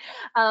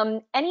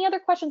know. Any other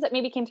questions that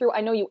maybe came through? I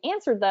know you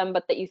answered them,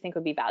 but that you think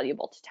would be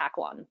valuable to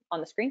tackle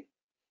on the screen?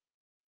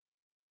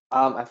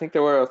 I think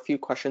there were a few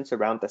questions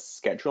around the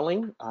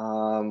scheduling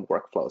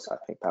workflows. I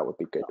think that would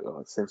be good.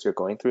 Since you're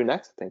going through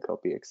next, I think there'll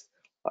be a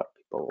lot of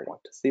people will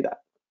want to see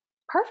that.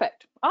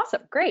 Perfect.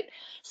 Awesome. Great.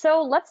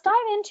 So let's dive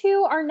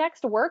into our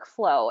next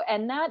workflow.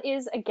 And that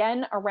is,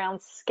 again,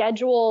 around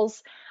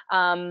schedules.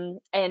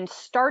 And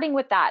starting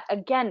with that,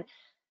 again,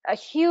 a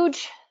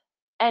huge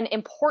and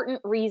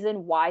important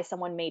reason why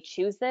someone may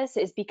choose this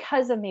is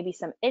because of maybe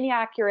some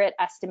inaccurate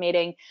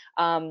estimating,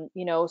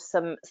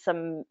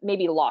 some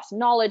maybe lost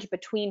knowledge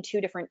between two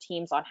different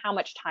teams on how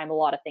much time a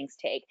lot of things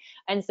take.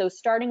 And so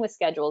starting with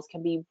schedules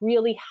can be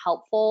really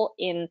helpful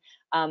in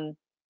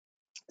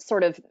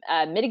sort of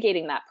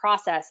mitigating that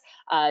process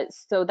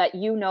so that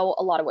you know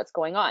a lot of what's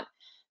going on.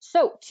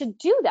 So to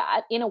do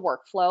that in a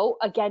workflow,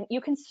 again,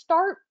 you can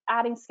start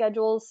adding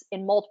schedules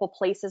in multiple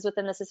places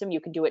within the system. You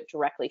can do it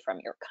directly from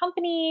your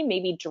company,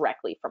 maybe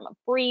directly from a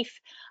brief,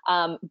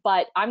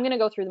 but I'm going to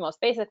go through the most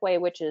basic way,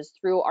 which is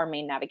through our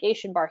main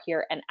navigation bar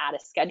here and add a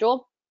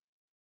schedule.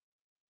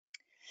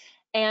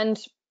 And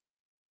as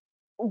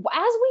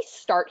we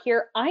start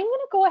here, I'm going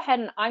to go ahead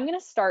and I'm going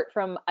to start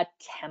from a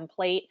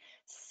template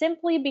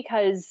simply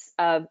because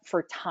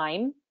for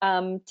time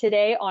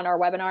today on our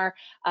webinar.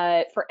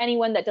 For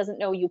anyone that doesn't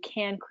know, you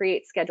can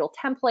create schedule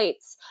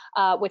templates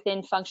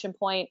within Function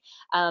Point.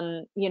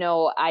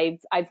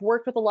 I've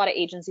worked with a lot of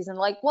agencies and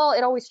like, well,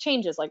 it always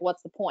changes. Like,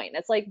 what's the point?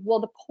 It's like, well,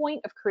 the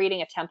point of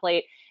creating a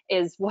template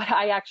is what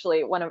I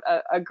actually, one of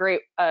a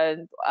great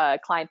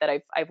client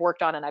that I've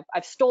worked on, and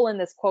I've stolen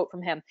this quote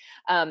from him,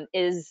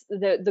 is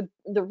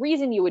the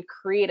reason you would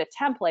create a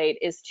template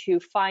is to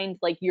find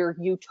like your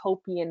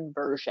utopian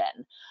version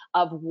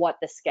of what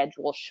the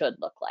schedule should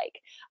look like.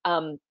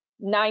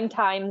 9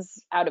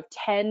 times out of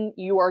 10,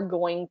 you are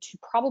going to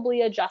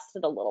probably adjust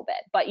it a little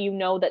bit, but you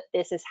know that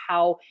this is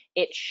how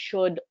it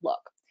should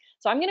look.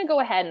 So I'm going to go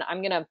ahead and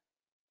I'm going to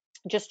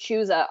just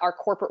choose our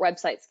corporate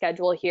website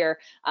schedule here.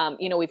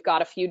 We've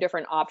got a few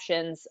different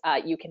options.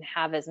 You can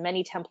have as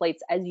many templates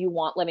as you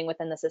want living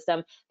within the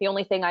system. The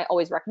only thing I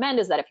always recommend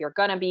is that if you're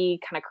gonna be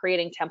kind of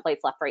creating templates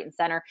left, right, and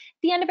center, at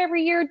the end of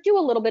every year, do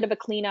a little bit of a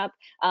cleanup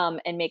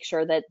and make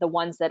sure that the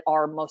ones that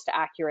are most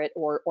accurate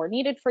or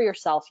needed for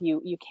yourself,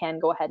 you can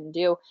go ahead and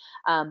do.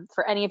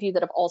 For any of you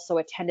that have also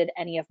attended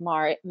any of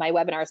my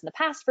webinars in the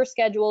past for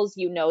schedules,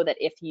 you know that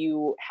if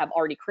you have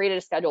already created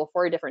a schedule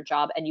for a different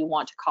job and you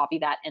want to copy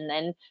that and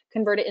then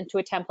convert it into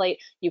a template,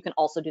 you can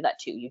also do that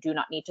too. You do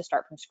not need to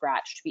start from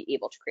scratch to be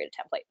able to create a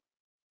template.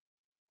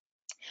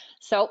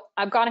 So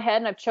I've gone ahead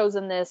and I've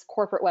chosen this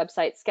corporate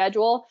website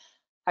schedule.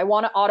 I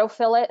want to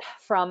autofill it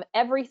from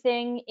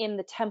everything in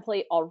the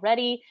template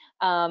already.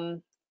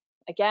 Again,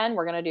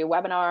 we're going to do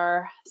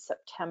webinar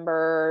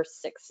September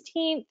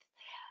 16th.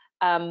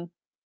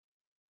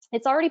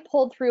 It's already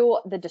pulled through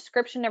the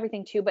description and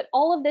everything too, but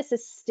all of this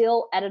is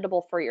still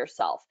editable for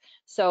yourself.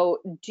 So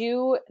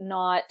do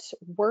not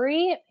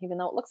worry, even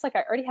though it looks like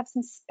I already have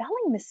some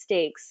spelling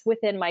mistakes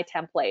within my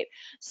template.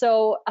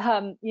 So,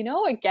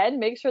 again,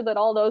 make sure that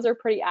all those are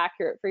pretty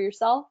accurate for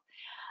yourself.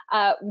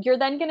 You're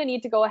then going to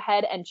need to go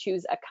ahead and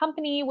choose a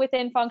company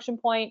within Function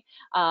Point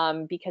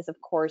because,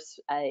 of course,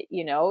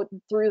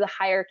 through the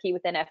hierarchy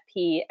within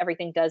FP,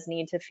 everything does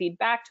need to feed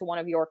back to one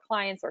of your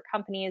clients or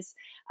companies.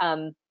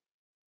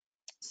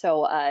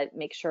 So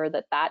make sure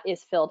that that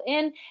is filled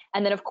in.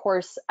 And then, of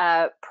course,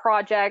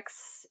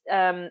 projects.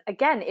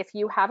 Again, if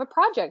you have a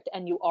project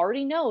and you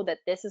already know that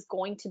this is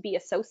going to be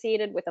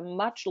associated with a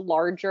much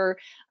larger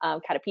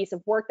kind of piece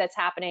of work that's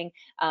happening,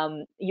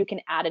 you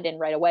can add it in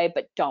right away.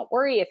 But don't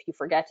worry, if you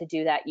forget to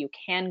do that, you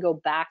can go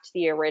back to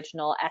the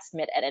original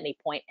estimate at any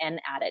point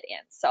and add it in.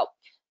 So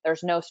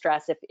there's no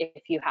stress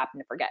if you happen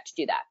to forget to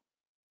do that.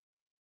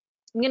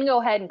 I'm going to go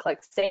ahead and click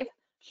Save.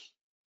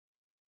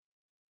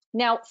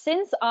 Now,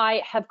 since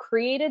I have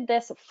created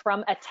this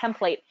from a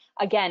template,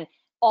 again,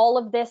 all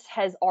of this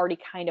has already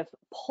kind of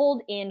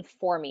pulled in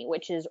for me,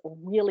 which is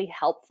really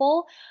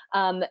helpful.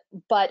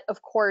 But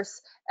of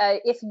course,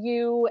 if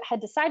you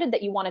had decided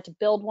that you wanted to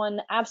build one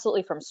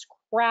absolutely from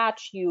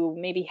scratch, you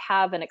maybe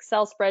have an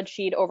Excel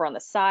spreadsheet over on the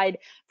side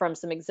from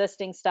some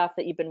existing stuff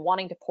that you've been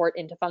wanting to port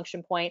into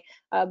Function Point,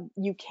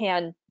 you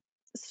can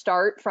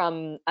start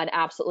from an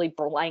absolutely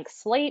blank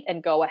slate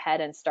and go ahead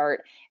and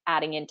start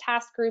adding in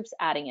task groups,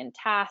 adding in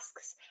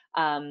tasks,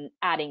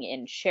 adding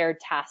in shared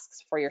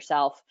tasks for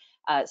yourself.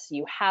 So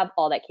you have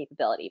all that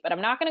capability, but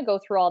I'm not going to go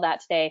through all that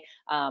today.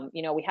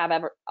 We have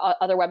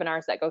other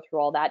webinars that go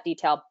through all that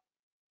detail.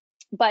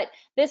 But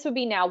this would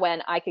be now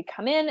when I could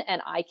come in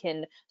and I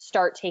can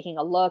start taking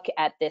a look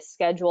at this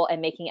schedule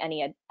and making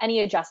any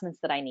adjustments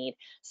that I need.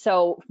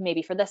 So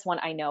maybe for this one,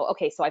 I know,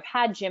 okay, so I've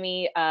had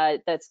Jimmy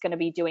that's going to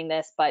be doing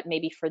this, but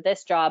maybe for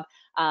this job,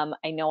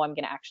 I know I'm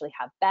going to actually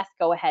have Beth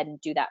go ahead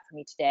and do that for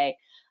me today.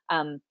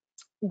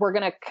 We're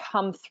going to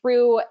come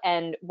through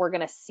and we're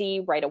going to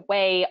see right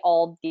away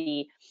all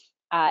the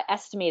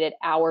estimated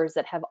hours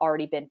that have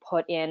already been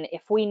put in.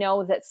 If we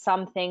know that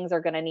some things are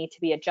going to need to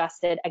be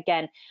adjusted,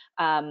 again,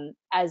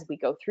 as we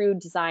go through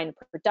design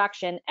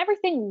production,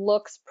 everything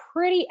looks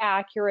pretty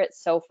accurate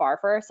so far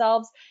for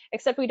ourselves,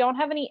 except we don't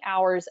have any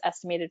hours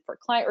estimated for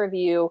client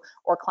review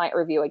or client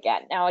review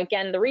again. Now,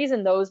 again, the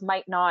reason those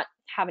might not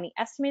have any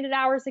estimated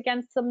hours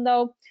against them,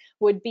 though,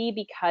 would be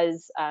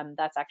because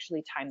that's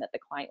actually time that the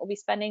client will be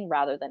spending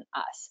rather than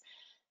us.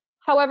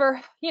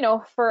 However, you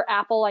know, for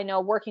Apple, I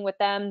know working with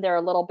them, they're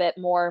a little bit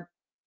more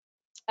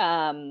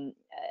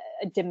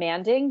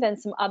demanding than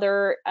some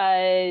other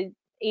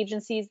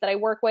agencies that I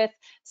work with.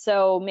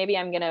 So maybe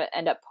I'm going to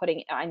end up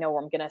I know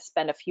I'm going to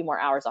spend a few more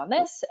hours on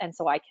this, and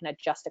so I can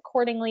adjust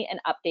accordingly and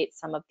update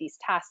some of these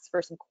tasks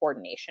for some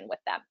coordination with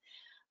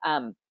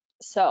them.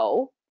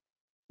 So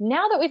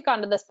now that we've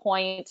gotten to this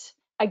point,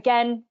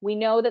 again, we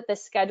know that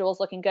this schedule is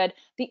looking good.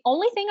 The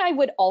only thing I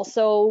would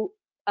also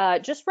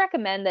just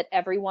recommend that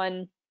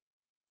everyone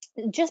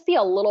just be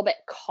a little bit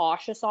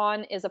cautious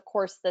on is, of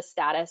course, the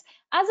status.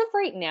 As of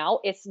right now,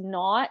 it's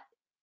not,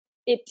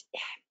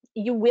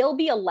 you will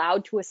be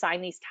allowed to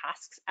assign these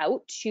tasks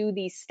out to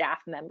these staff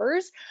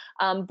members,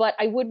 but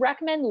I would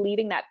recommend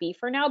leaving that be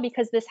for now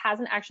because this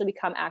hasn't actually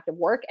become active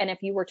work. And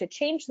if you were to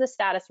change the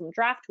status from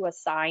draft to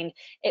assigned,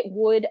 it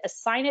would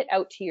assign it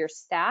out to your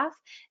staff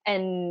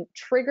and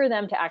trigger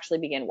them to actually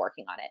begin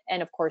working on it.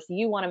 And of course,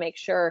 you want to make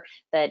sure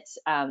that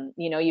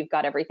you know, you've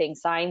got everything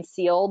signed,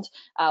 sealed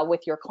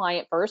with your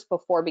client first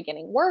before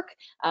beginning work,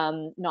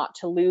 not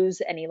to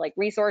lose any like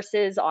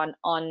resources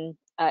on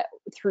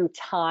through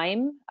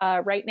time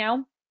right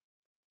now.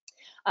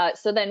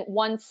 So then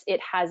once it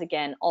has,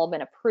 again, all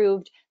been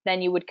approved,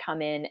 then you would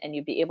come in and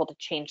you'd be able to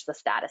change the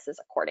statuses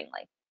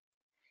accordingly.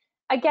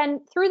 Again,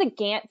 through the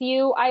Gantt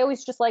view, I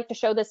always just like to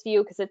show this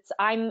view because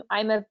I'm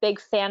a big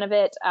fan of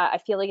it. I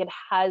feel like it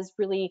has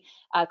really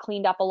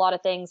cleaned up a lot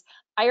of things.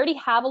 I already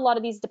have a lot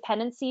of these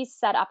dependencies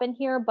set up in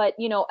here, but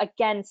you know,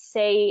 again,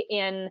 say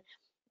in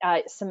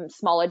some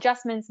small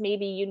adjustments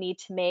maybe you need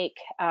to make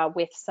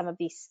with some of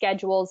these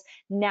schedules,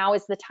 now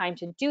is the time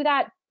to do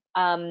that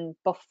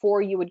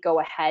before you would go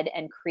ahead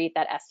and create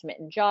that estimate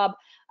and job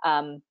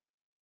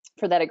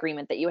for that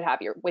agreement that you would have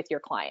with your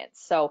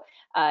clients. So,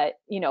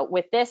 you know,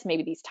 with this,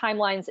 maybe these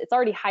timelines, it's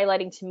already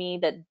highlighting to me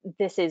that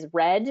this is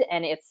red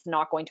and it's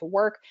not going to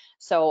work.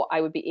 So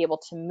I would be able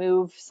to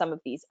move some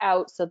of these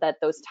out so that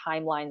those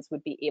timelines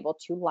would be able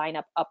to line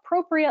up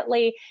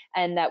appropriately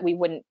and that we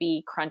wouldn't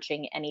be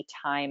crunching any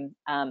time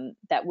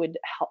that would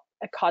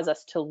cause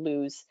us to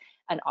lose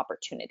an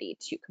opportunity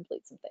to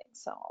complete some things.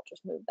 So I'll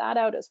just move that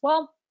out as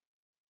well.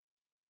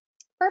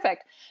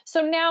 Perfect.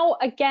 So now,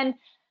 again,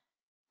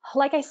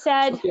 like I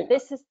said, So, yeah,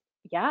 this is,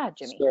 yeah,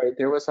 Jimmy. sorry,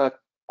 there was a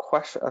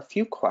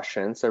few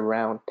questions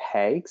around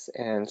tags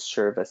and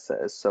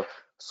services. So I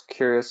was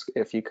curious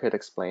if you could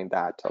explain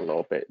that a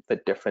little bit, the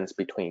difference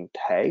between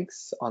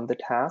tags on the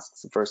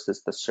tasks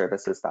versus the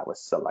services that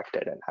was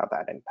selected and how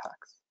that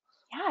impacts.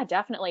 Yeah,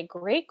 definitely.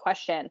 Great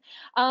question.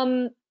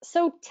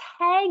 So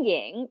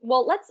tagging,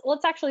 well,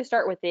 let's actually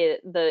start with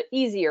the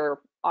easier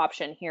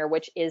option here,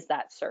 which is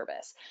that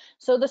service.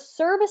 So the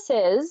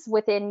services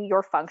within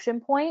your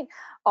function point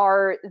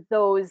are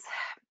those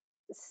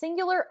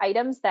singular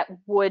items that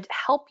would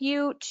help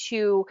you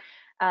to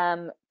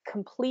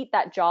complete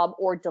that job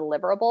or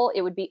deliverable.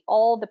 It would be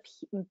all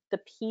the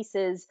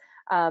pieces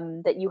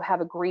that you have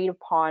agreed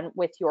upon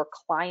with your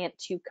client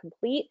to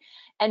complete.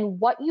 And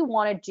what you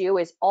want to do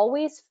is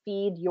always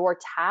feed your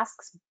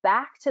tasks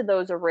back to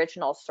those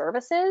original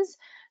services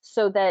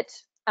so that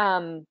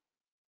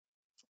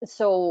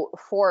so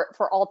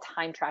for all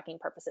time tracking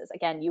purposes,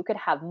 again, you could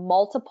have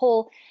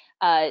multiple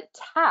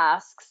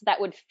tasks that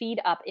would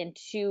feed up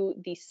into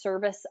the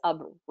service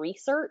of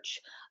research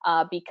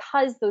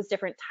because those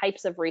different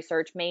types of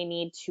research may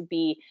need to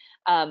be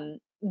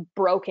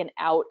broken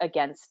out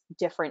against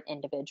different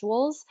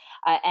individuals.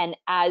 And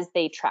as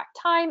they track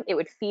time, it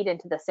would feed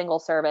into the single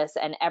service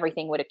and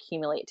everything would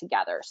accumulate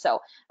together. So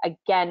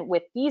again,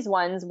 with these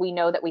ones, we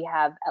know that we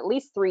have at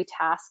least 3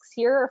 tasks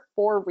here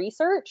for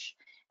research,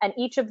 and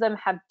each of them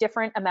have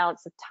different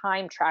amounts of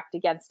time tracked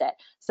against it.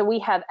 So we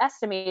have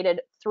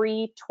estimated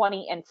 3,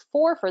 20, and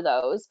 4 for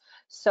those.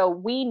 So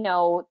we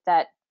know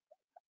that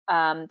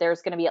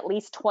there's going to be at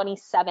least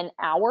 27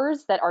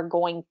 hours that are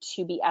going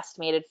to be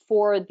estimated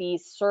for the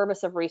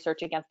service of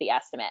research against the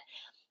estimate.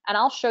 And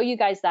I'll show you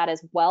guys that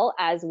as well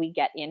as we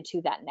get into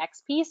that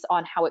next piece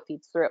on how it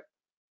feeds through.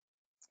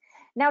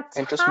 Now,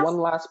 and just one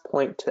last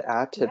point to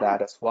add to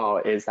that as well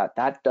is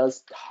that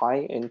does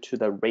tie into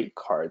the rate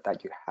card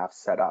that you have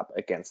set up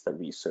against the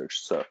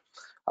research. So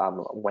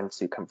once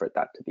you convert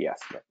that to the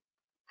estimate.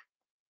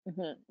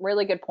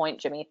 Really good point,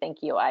 Jimmy.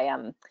 Thank you.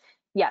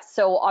 Yes,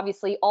 so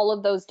obviously all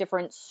of those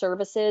different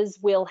services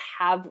will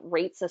have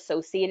rates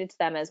associated to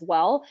them as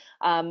well,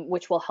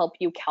 which will help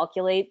you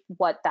calculate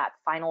what that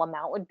final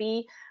amount would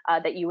be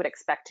that you would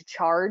expect to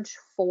charge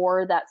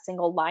for that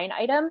single line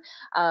item.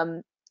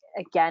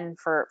 Again,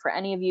 for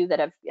any of you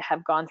that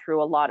have gone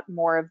through a lot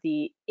more of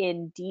the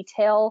in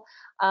detail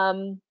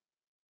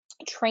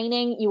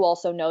training, you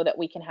also know that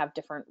we can have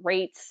different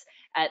rates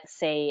at,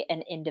 say,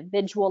 an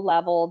individual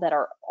level that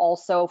are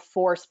also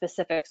for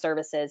specific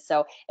services.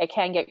 So it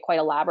can get quite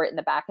elaborate in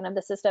the back end of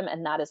the system,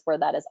 and that is where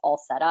that is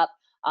all set up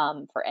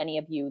for any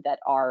of you that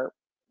are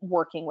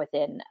working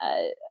within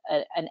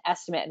an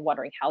estimate and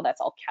wondering how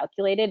that's all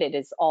calculated. It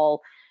is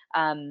all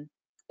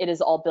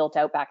built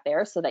out back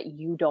there so that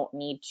you don't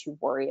need to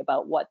worry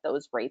about what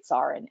those rates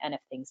are and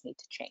if things need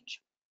to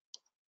change.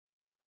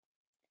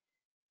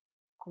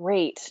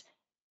 Great.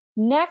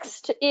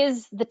 Next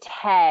is the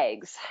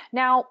tags.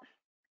 Now,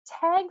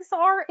 tags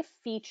are a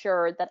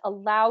feature that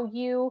allow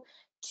you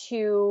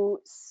to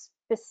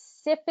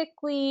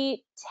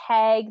specifically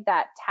tag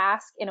that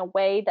task in a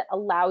way that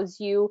allows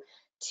you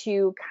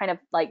to kind of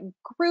like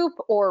group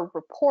or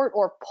report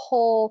or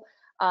pull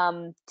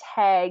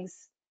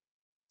tasks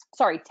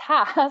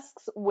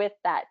with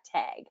that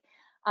tag.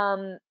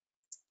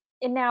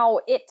 And now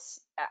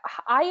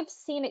I have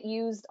seen it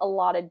used a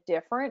lot of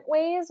different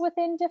ways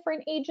within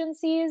different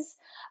agencies.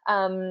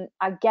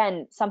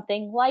 Again,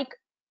 something like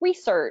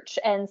research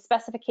and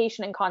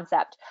specification and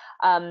concept,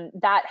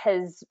 that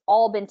has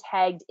all been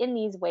tagged in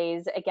these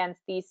ways against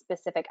these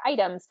specific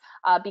items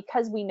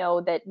because we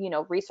know that,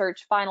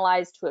 research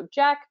finalized to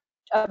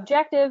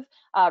objective,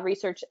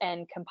 research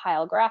and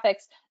compile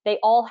graphics, they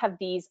all have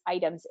these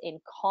items in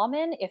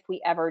common if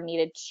we ever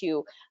needed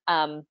to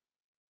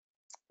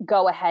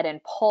go ahead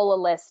and pull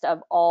a list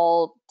of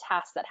all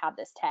tasks that have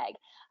this tag.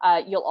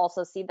 You'll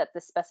also see that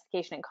the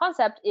specification and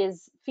concept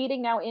is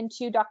feeding now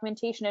into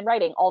documentation and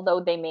writing, although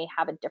they may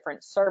have a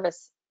different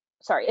service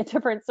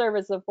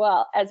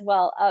as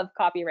well of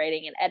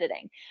copywriting and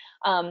editing.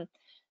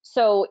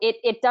 So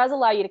it does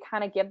allow you to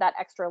kind of give that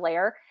extra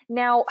layer.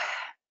 Now,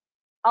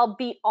 I'll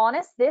be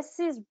honest, this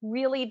is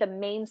really the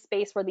main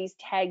space where these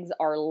tags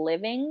are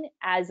living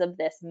as of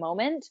this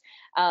moment.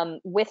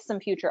 With some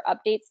future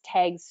updates,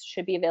 tags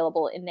should be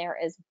available in there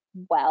as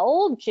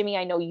well. Jimmy,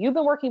 I know you've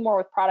been working more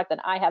with product than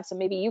I have, so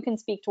maybe you can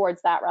speak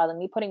towards that rather than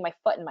me putting my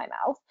foot in my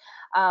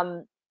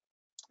mouth.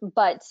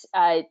 But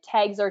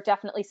tags are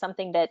definitely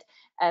something that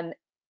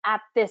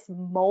at this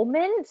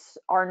moment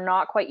are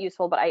not quite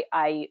useful, but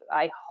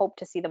I hope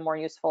to see them more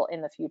useful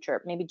in the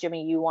future. Maybe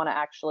Jimmy, you want to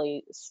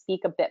actually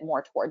speak a bit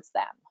more towards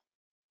them.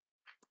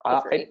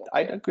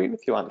 I'd agree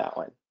with you on that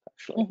one,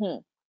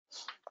 actually.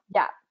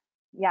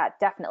 Yeah,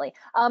 definitely.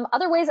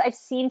 Other ways I've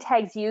seen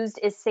tags used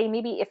is, say,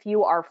 maybe if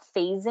you are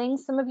phasing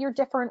some of your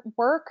different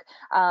work.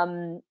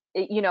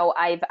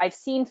 I've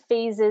seen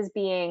phases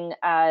being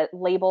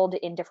labeled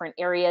in different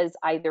areas,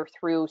 either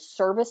through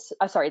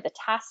the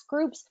task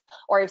groups,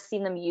 or I've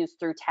seen them used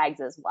through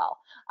tags as well.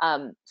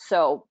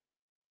 So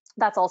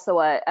that's also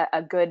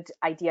a good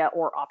idea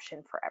or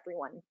option for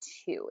everyone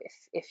too,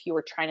 if you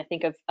were trying to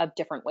think of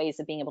different ways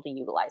of being able to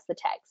utilize the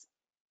tags.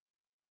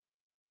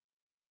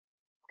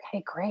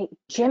 Okay, great.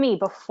 Jimmy,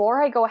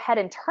 before I go ahead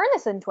and turn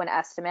this into an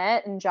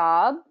estimate and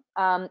job,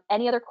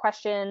 any other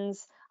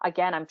questions?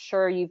 Again, I'm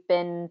sure you've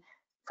been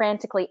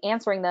frantically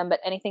answering them, but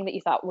anything that you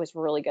thought was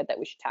really good that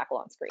we should tackle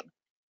on screen?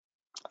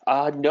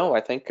 No,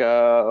 I think,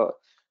 no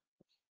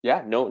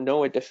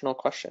additional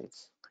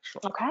questions.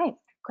 Actually. Okay,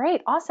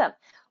 great, awesome.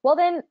 Well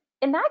then,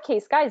 in that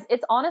case, guys,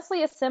 it's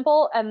honestly as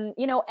simple,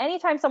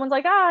 anytime someone's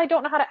like, I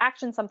don't know how to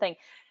action something,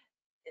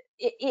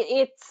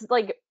 it's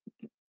like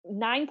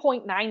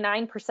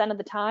 9.99% of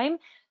the time,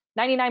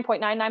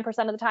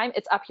 99.99% of the time,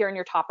 it's up here in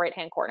your top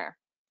right-hand corner.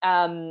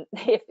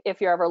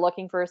 If you're ever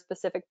looking for a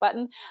specific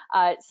button.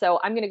 So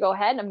I'm going to go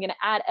ahead and I'm going to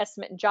add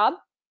estimate and job.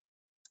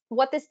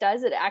 What this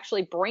does, it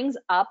actually brings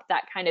up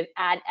that kind of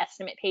add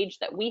estimate page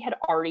that we had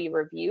already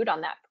reviewed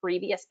on that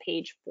previous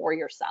page for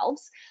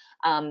yourselves.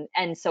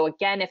 And so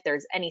again, if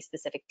there's any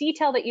specific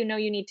detail that you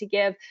need to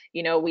give,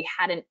 we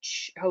hadn't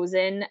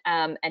chosen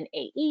an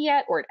AE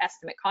yet or an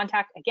estimate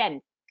contact,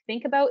 again,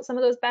 think about some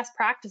of those best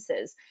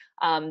practices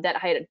that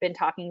I had been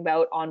talking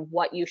about on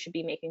what you should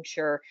be making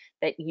sure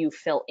that you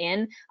fill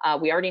in.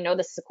 We already know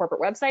this is a corporate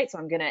website, so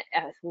I'm going to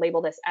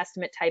label this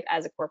estimate type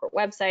as a corporate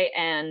website.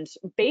 And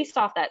based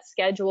off that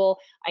schedule,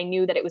 I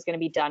knew that it was going to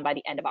be done by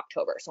the end of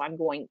October. So I'm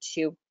going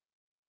to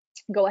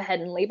go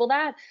ahead and label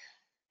that.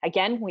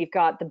 Again, we've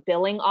got the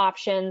billing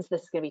options.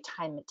 This is going to be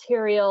time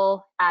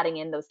material, adding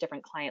in those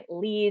different client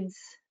leads,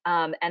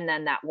 and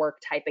then that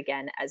work type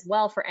again as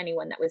well for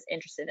anyone that was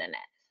interested in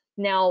it.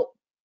 Now,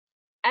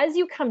 as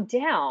you come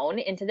down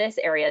into this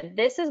area,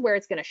 this is where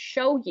it's going to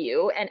show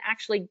you and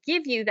actually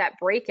give you that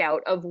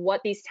breakout of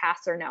what these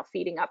tasks are now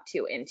feeding up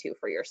into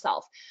for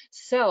yourself.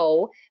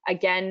 So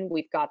again,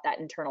 we've got that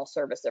internal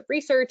service of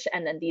research,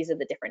 and then these are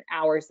the different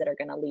hours that are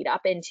going to lead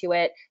up into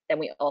it. Then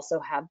we also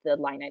have the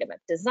line item of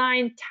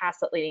design, tasks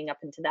that leading up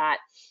into that,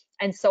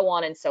 and so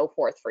on and so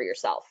forth for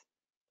yourself.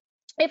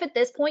 If at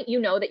this point you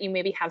know that you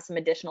maybe have some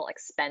additional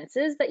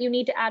expenses that you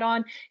need to add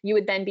on, you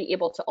would then be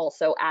able to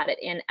also add it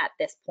in at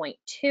this point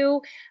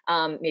too.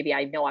 Maybe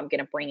I know I'm going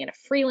to bring in a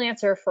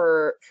freelancer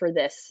for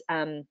this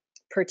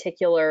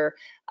particular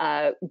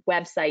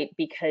website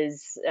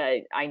because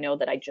I know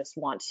that I just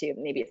want to,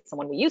 maybe it's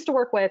someone we used to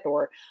work with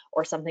or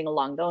something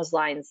along those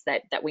lines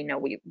that we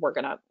know we're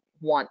going to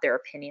want their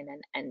opinion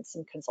and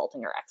some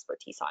consulting or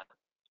expertise on.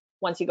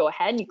 Once you go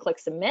ahead and you click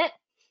submit,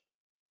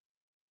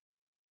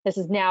 this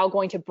is now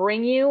going to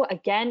bring you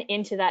again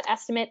into that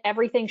estimate.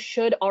 Everything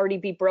should already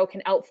be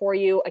broken out for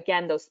you.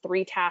 Again, those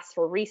 3 tasks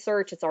for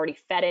research, it's already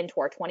fed into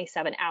our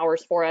 27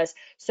 hours for us.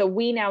 So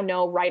we now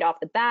know right off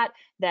the bat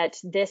that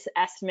this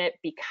estimate,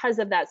 because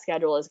of that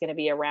schedule, is going to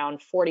be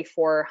around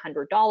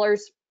 $4,400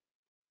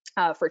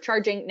 for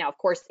charging. Now, of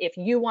course, if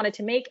you wanted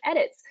to make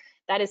edits,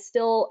 that is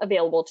still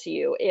available to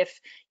you.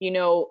 If, you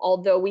know,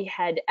 although we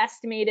had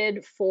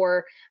estimated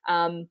for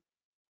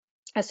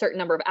a certain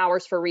number of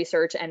hours for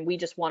research and we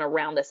just want to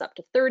round this up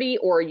to 30,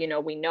 or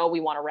we know we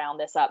want to round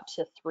this up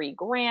to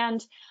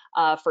 $3,000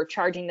 for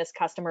charging this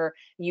customer,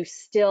 you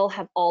still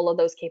have all of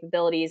those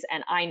capabilities.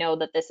 And I know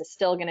that this is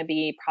still going to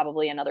be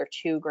probably another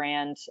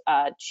 $2,000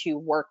 to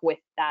work with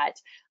that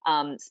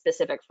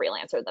specific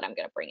freelancer that I'm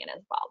going to bring in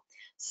as well.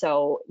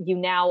 So you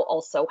now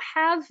also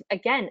have,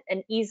 again,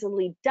 an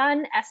easily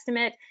done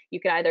estimate.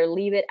 You can either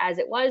leave it as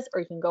it was,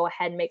 or you can go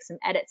ahead and make some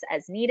edits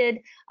as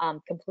needed,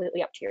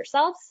 completely up to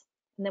yourselves.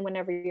 And then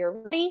whenever you're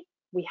ready,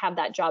 we have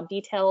that job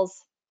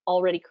details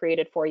already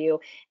created for you,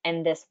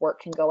 and this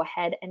work can go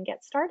ahead and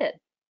get started.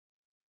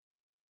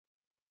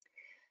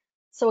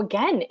 So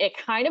again, it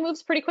kind of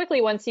moves pretty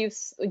quickly once you've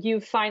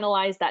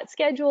finalized that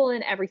schedule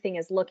and everything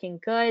is looking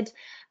good.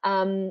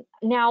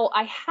 Now,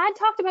 I had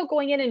talked about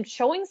going in and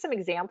showing some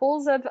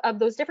examples of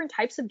those different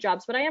types of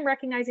jobs, but I am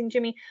recognizing,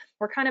 Jimmy,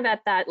 we're kind of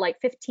at that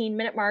like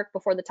 15-minute mark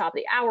before the top of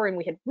the hour, and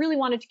we had really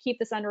wanted to keep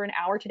this under an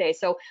hour today.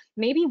 So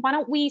maybe why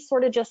don't we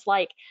sort of just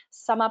like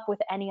sum up with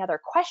any other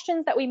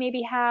questions that we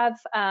maybe have,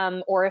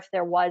 or if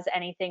there was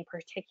anything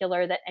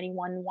particular that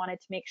anyone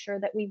wanted to make sure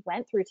that we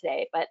went through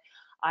today. But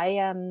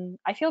I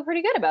feel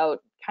pretty good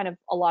about kind of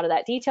a lot of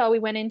that detail we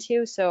went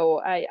into,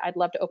 so I'd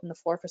love to open the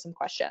floor for some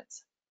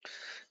questions.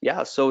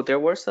 Yeah, so there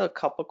was a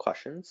couple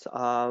questions.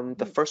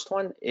 The first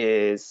one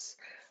is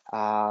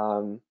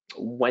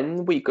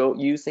when we go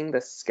using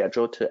the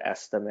schedule to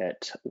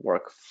estimate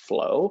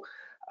workflow,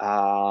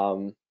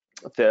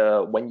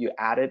 when you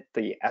added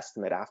the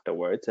estimate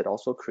afterwards, it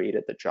also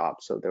created the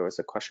job. So there was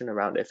a question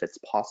around if it's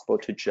possible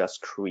to just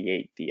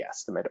create the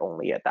estimate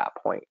only at that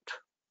point.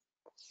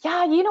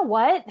 Yeah, you know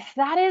what?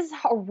 That is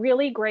a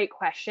really great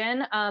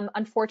question.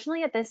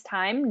 Unfortunately, at this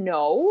time,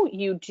 no,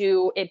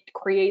 it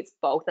creates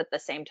both at the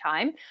same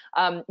time.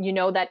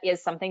 That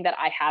is something that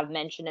I have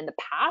mentioned in the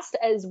past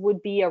as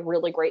would be a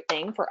really great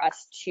thing for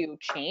us to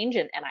change.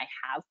 And I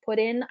have put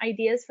in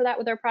ideas for that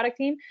with our product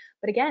team.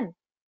 But again,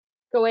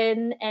 go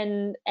in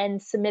and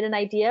submit an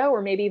idea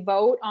or maybe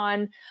vote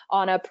on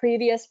a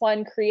previous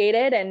one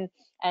created. And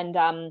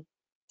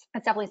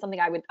that's definitely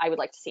something I would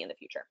like to see in the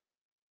future.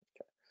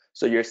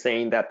 So you're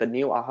saying that the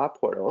new AHA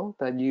portal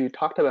that you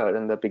talked about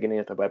in the beginning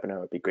of the webinar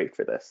would be great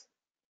for this?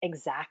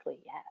 Exactly,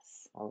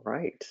 yes. All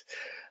right.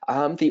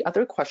 The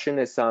other question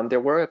is, there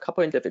were a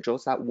couple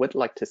individuals that would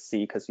like to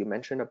see, because you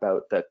mentioned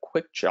about the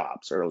quick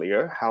jobs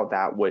earlier, how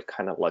that would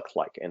kind of look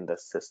like in the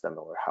system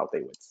or how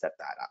they would set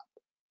that up.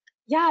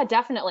 Yeah,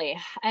 definitely.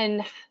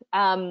 And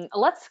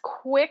let's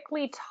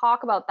quickly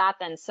talk about that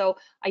then. So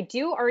I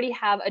do already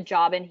have a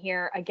job in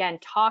here, again,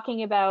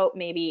 talking about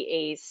maybe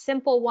a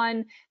simple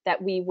one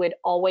that we would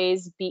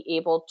always be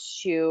able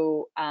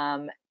to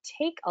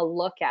take a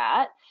look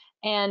at.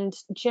 And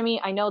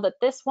Jimmy, I know that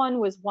this one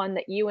was one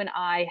that you and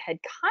I had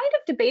kind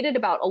of debated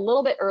about a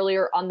little bit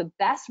earlier on the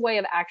best way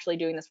of actually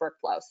doing this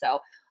workflow. So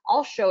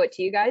I'll show it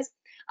to you guys.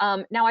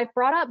 Now I've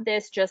brought up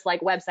this just like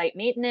website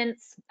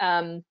maintenance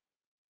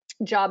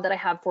job that I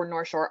have for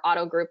North Shore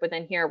Auto Group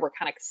within here. We're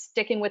kind of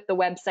sticking with the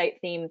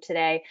website theme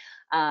today.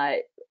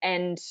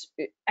 And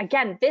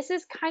again, this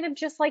is kind of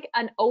just like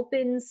an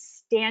open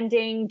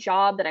standing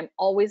job that I'm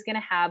always going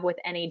to have with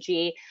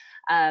NAG.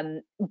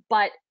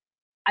 But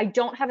I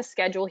don't have a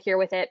schedule here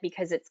with it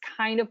because it's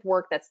kind of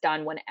work that's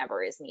done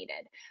whenever is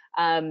needed.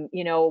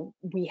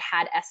 We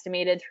had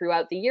estimated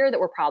throughout the year that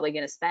we're probably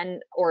going to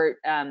spend or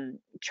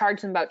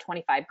charge them about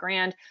 25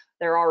 grand.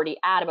 They're already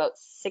at about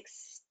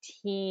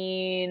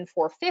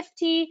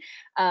 16,450.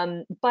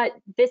 But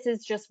this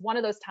is just one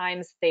of those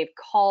times they've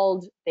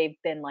called, they've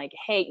been like,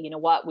 hey, you know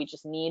what, we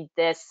just need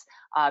this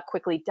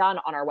quickly done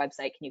on our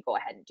website. Can you go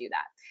ahead and do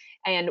that?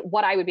 And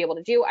what I would be able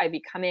to do, I'd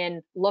be come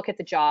in, look at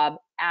the job,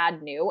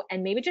 add new,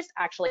 and maybe just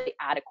actually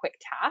add a quick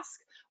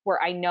task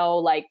where I know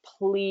like,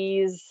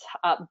 please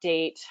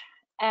update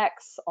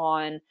X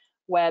on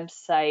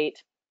website.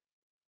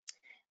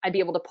 I'd be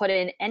able to put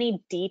in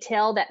any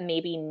detail that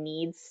maybe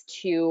needs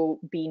to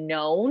be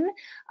known.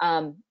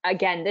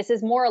 Again, this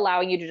is more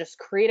allowing you to just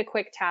create a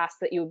quick task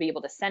that you would be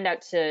able to send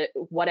out to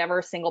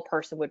whatever single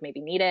person would maybe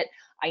need it.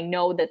 I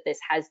know that this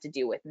has to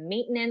do with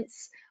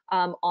maintenance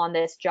on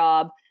this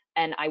job.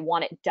 and I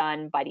want it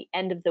done by the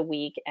end of the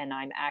week, and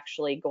I'm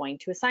actually going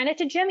to assign it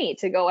to Jimmy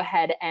to go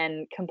ahead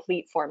and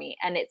complete for me.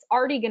 And it's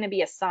already going to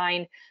be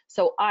assigned,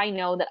 so I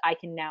know that I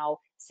can now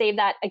save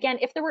that. Again,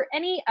 if there were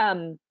any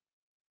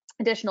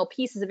additional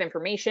pieces of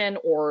information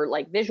or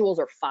like visuals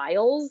or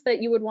files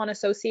that you would want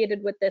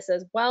associated with this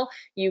as well,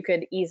 you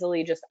could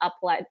easily just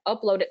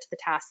upload it to the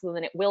task, and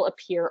then it will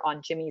appear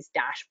on Jimmy's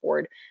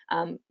dashboard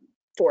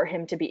for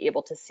him to be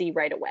able to see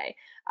right away.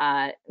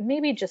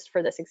 Maybe just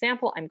for this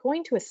example, I'm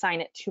going to assign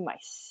it to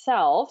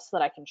myself so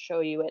that I can show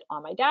you it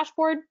on my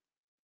dashboard.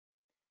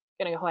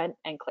 I'm gonna go ahead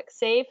and click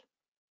save.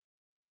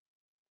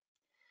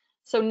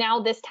 So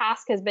now this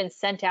task has been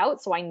sent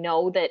out, so I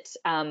know that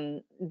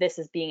this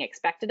is being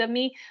expected of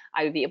me.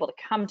 I would be able to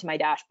come to my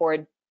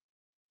dashboard.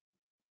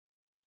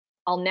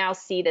 I'll now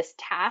see this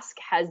task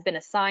has been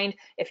assigned.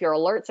 If your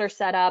alerts are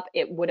set up,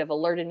 it would have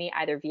alerted me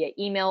either via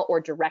email or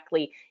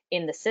directly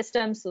in the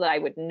system so that I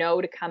would know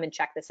to come and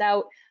check this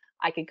out.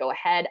 I could go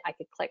ahead, I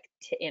could click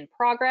to in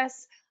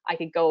progress. I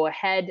could go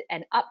ahead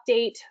and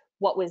update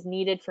what was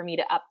needed for me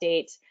to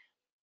update,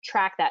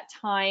 track that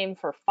time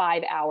for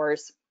 5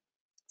 hours,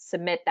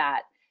 submit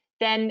that.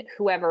 Then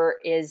whoever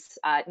is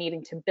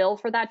needing to bill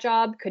for that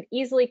job could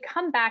easily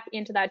come back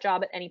into that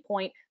job at any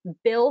point,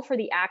 bill for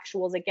the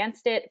actuals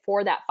against it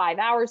for that 5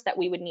 hours that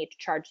we would need to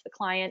charge the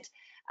client.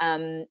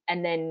 And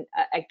then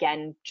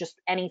again, just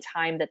any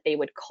time that they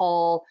would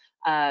call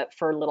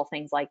for little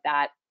things like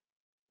that.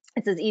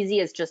 It's as easy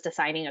as just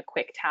assigning a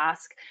quick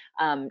task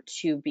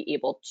to be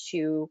able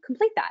to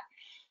complete that.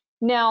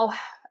 Now,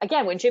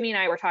 again, when Jimmy and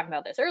I were talking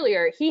about this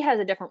earlier, he has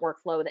a different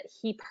workflow that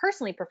he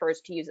personally prefers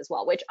to use as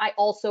well, which I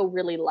also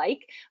really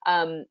like.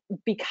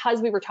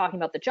 Because we were talking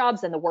about the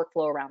jobs and the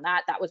workflow around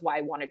that, that was why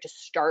I wanted to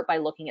start by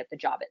looking at the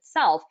job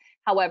itself.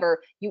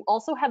 However, you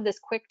also have this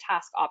quick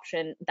task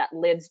option that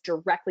lives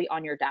directly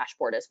on your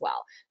dashboard as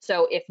well.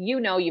 So if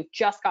you know you've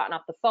just gotten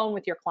off the phone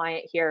with your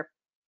client here,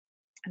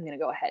 I'm going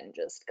to go ahead and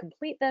just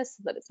complete this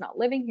so that it's not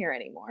living here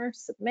anymore.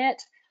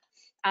 Submit.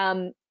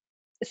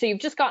 So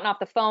you've just gotten off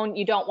the phone,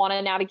 you don't want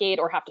to navigate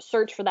or have to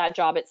search for that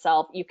job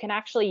itself. You can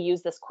actually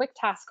use this quick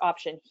task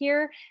option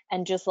here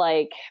and just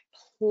like,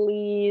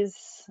 please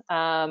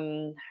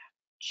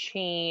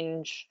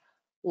change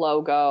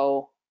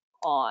logo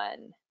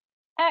on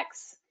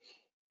X,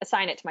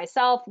 assign it to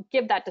myself,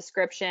 give that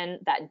description,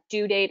 that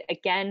due date,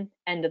 again,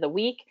 end of the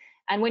week.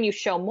 And when you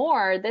show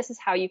more, this is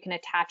how you can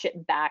attach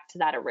it back to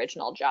that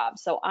original job.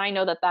 So I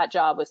know that that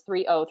job was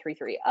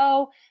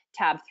 30330,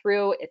 tab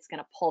through, it's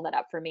gonna pull that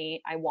up for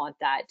me. I want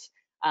that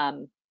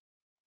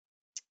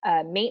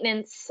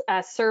maintenance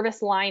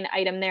service line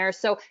item there.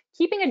 So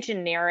keeping a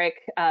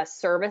generic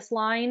service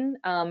line,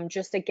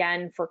 just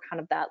again, for kind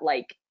of that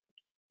like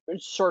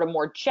sort of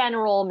more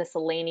general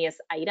miscellaneous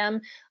item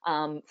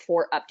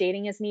for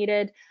updating as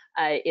needed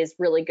is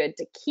really good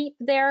to keep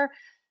there.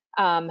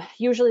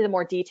 Usually the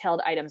more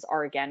detailed items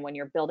are, again, when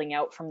you're building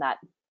out from that,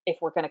 if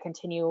we're going to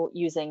continue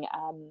using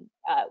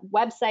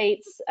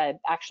websites,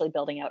 actually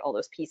building out all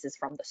those pieces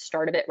from the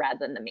start of it rather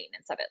than the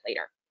maintenance of it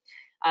later.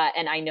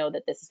 And I know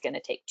that this is going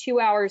to take 2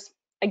 hours.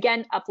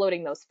 Again,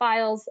 uploading those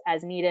files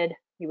as needed,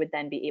 you would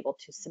then be able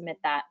to submit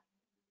that.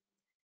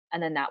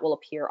 And then that will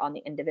appear on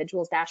the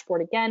individual's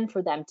dashboard again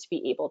for them to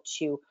be able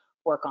to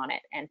work on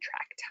it and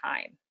track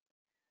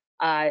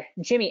time.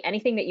 Jimmy,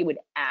 anything that you would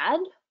add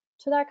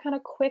to that kind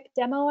of quick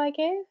demo I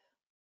gave?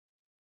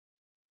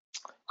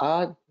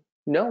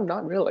 No,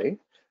 not really.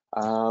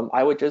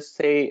 I would just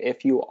say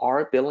if you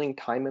are billing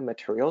time and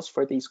materials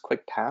for these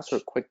quick tasks or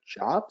quick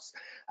jobs,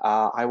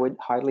 I would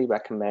highly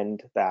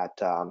recommend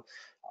that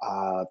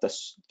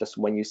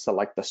when you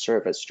select the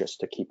service,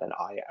 just to keep an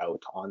eye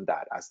out on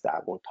that, as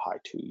that will tie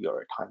to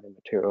your time and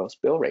materials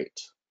bill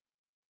rate.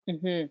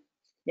 Mm-hmm.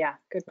 Yeah,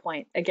 good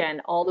point.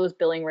 Again, all those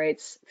billing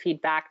rates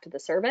feed back to the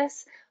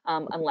service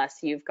unless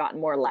you've gotten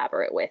more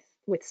elaborate with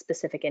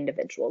specific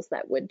individuals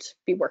that would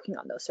be working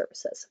on those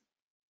services.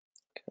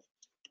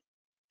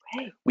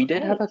 Okay, we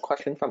did have a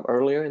question from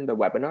earlier in the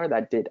webinar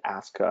that did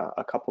ask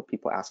a couple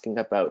people asking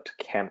about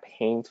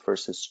campaigns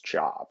versus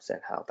jobs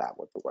and how that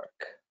would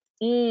work.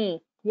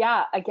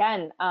 Yeah,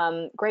 again,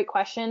 great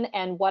question,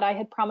 and what I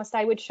had promised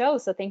I would show.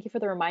 So thank you for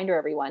the reminder,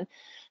 everyone.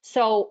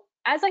 So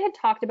as I had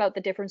talked about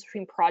the difference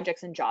between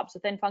projects and jobs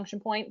within Function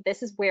Point,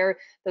 this is where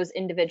those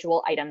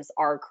individual items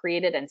are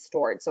created and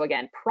stored. So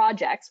again,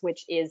 projects,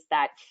 which is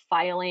that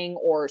filing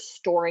or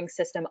storing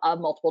system of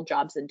multiple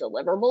jobs and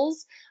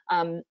deliverables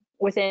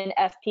within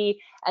FP.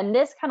 And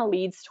this kind of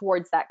leads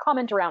towards that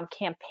comment around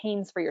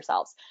campaigns for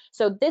yourselves.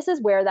 So this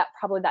is where that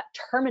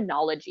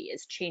terminology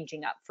is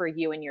changing up for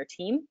you and your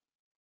team.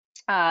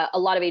 A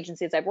lot of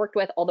agencies I've worked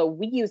with, although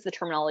we use the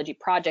terminology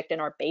project in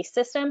our base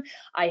system,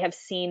 I have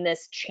seen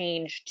this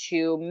change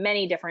to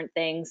many different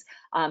things,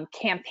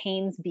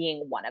 campaigns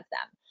being one of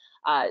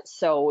them.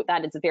 So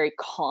that is a very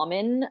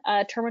common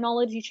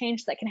terminology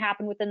change that can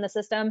happen within the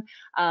system.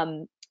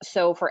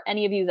 So for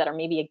any of you that are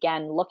maybe,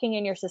 again, looking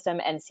in your system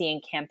and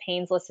seeing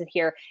campaigns listed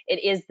here,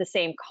 it is the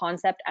same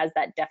concept as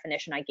that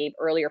definition I gave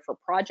earlier for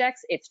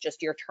projects. It's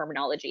just your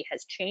terminology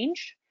has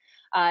changed.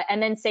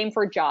 And then same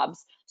for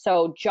jobs.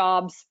 So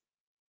jobs,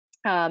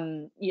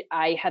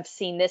 I have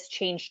seen this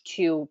change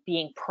to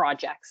being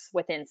projects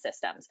within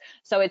systems.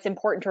 So it's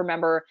important to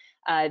remember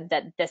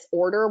that this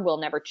order will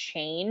never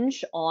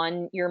change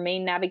on your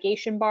main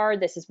navigation bar.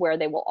 This is where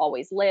they will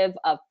always live,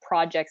 of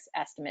projects,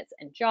 estimates,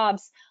 and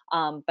jobs.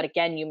 But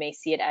again, you may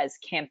see it as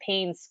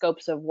campaigns,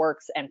 scopes of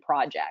works, and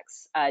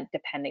projects,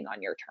 depending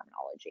on your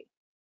terminology.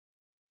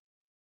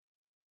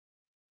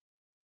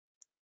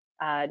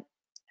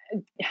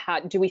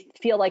 Do we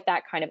feel like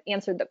that kind of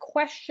answered the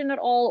question at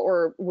all,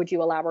 or would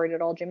you elaborate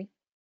at all, Jimmy?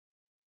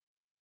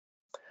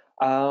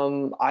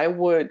 I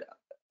would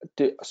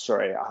do,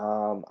 sorry,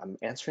 I'm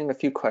answering a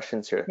few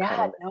questions here. Yeah,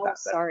 Kind of no,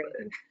 sorry.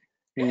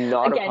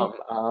 not a Again,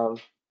 problem.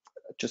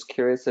 Just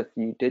curious if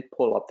you did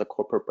pull up the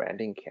corporate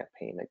branding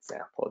campaign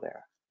example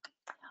there.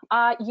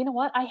 you know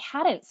what? I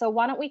hadn't. So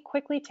why don't we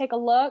quickly take a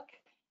look?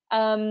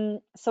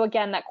 So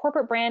again, that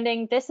corporate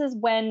branding, this is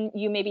when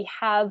you maybe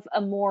have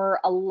a more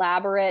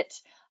elaborate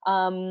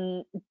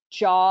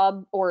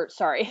job, or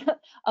sorry,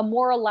 a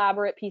more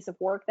elaborate piece of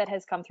work that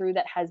has come through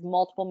that has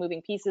multiple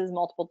moving pieces,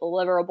 multiple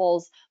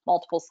deliverables,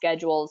 multiple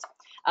schedules.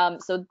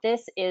 So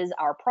this is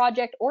our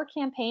project or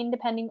campaign,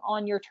 depending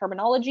on your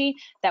terminology,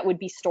 that would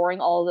be storing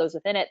all of those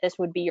within it. This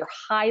would be your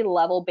high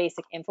level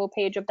basic info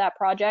page of that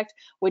project,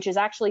 which is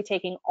actually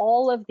taking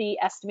all of the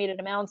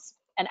estimated amounts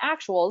and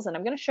actuals. And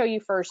I'm going to show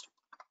you first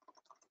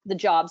the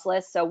jobs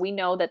list. So we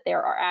know that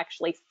there are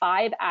actually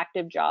 5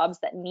 active jobs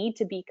that need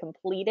to be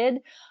completed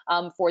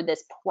for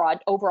this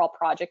overall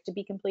project to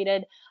be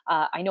completed.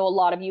 I know a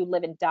lot of you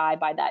live and die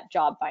by that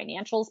job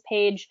financials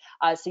page.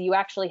 So you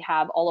actually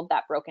have all of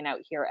that broken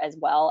out here as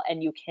well,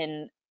 and you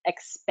can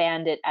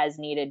expand it as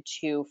needed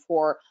to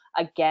for,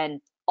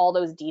 again, all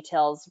those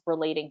details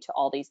relating to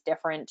all these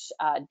different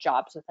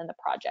jobs within the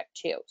project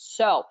too.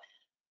 So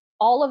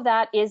all of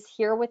that is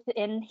here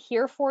within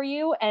here for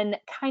you. And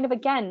kind of,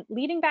 again,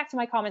 leading back to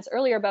my comments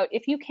earlier about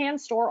if you can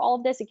store all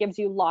of this, it gives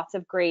you lots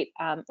of great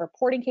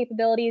reporting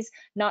capabilities,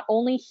 not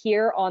only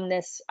here on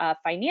this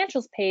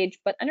financials page,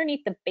 but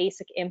underneath the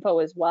basic info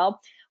as well.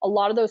 A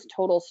lot of those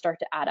totals start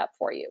to add up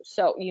for you.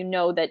 So you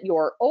know that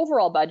your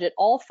overall budget,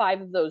 all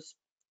 5 of those,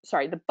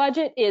 sorry, the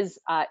budget is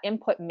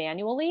input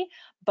manually,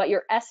 but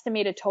your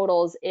estimated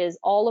totals is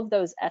all of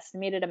those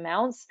estimated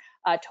amounts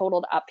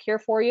totaled up here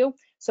for you.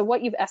 So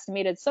what you've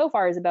estimated so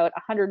far is about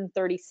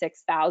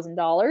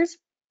 $136,000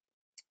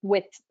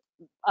 with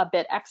a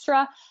bit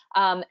extra,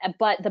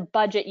 but the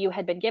budget you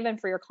had been given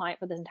for your client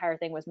for this entire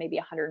thing was maybe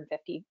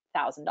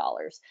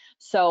 $150,000.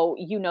 So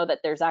you know that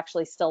there's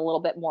actually still a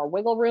little bit more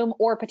wiggle room,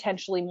 or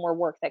potentially more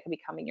work that could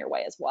be coming your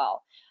way as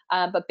well.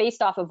 But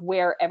based off of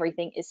where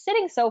everything is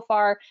sitting so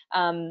far,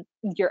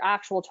 your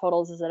actual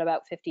totals is at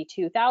about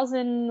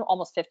 52,000,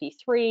 almost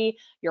 53.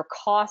 Your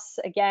costs,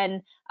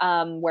 again,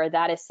 where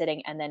that is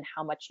sitting, and then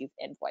how much you've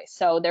invoiced.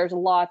 So there's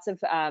lots of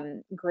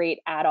great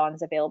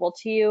add-ons available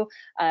to you.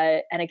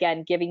 And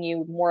again, giving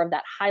you more of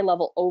that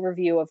high-level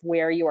overview of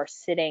where you are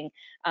sitting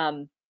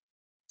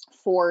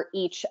for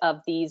each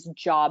of these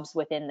jobs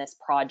within this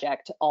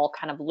project, all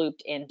kind of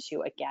looped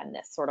into, again,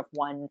 this sort of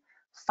one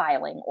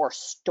filing or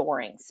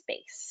storing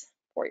space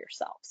for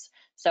yourselves.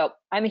 So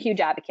I'm a huge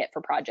advocate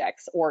for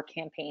projects or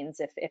campaigns,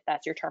 if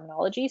that's your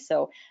terminology.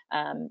 So,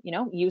 you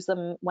know, use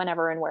them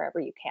whenever and wherever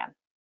you can.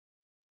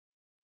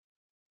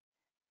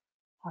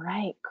 All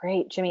right,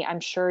 great. Jimmy, I'm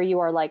sure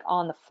you are like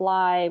on the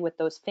fly with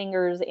those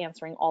fingers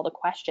answering all the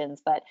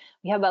questions, but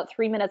we have about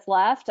 3 minutes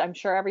left. I'm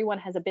sure everyone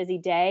has a busy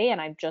day,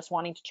 and I'm just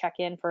wanting to check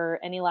in for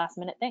any last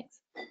minute things.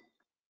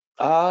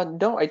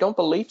 No, I don't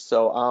believe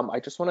so. I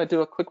just want to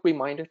do a quick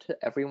reminder to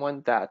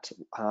everyone that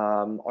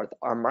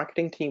our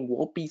marketing team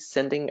will be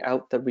sending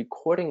out the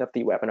recording of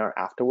the webinar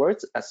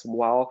afterwards, as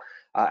well.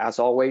 As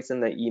always,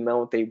 in the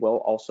email, they will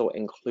also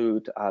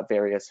include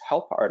various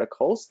help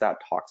articles that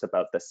talks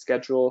about the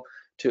schedule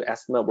to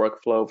estimate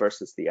workflow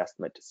versus the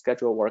estimate to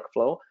schedule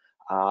workflow,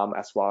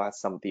 as well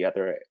as some of the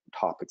other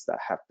topics that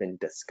have been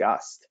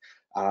discussed.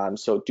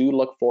 So do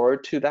look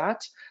forward to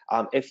that.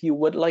 If you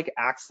would like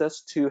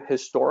access to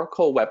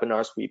historical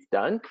webinars we've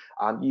done,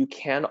 you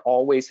can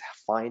always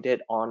find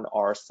it on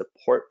our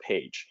support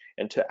page.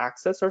 And to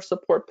access our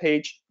support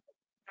page,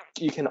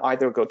 you can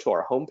either go to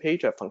our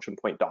homepage at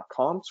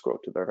functionpoint.com, scroll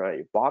to the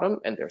very bottom,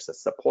 and there's a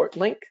support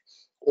link,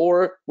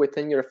 or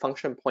within your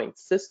FunctionPoint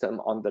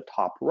system on the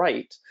top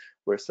right,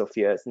 where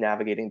Sophia is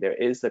navigating, there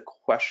is a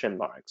question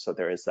mark. So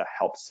there is a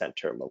help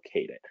center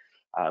located.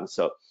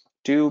 So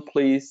do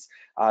please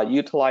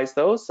utilize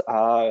those.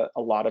 A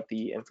lot of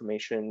the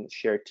information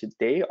shared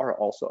today are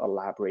also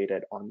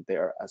elaborated on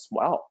there as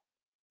well.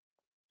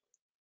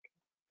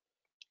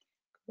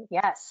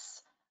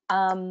 Yes.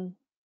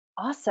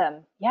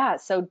 Awesome. Yeah,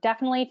 so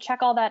definitely check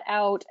all that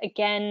out.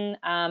 Again,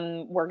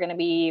 we're going to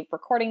be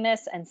recording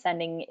this and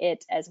sending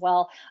it as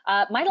well.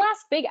 My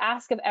last big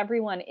ask of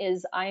everyone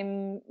is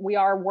we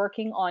are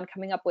working on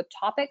coming up with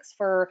topics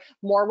for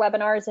more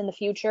webinars in the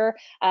future.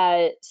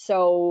 I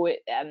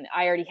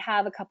already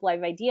have a couple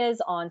of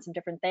ideas on some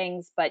different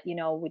things, but we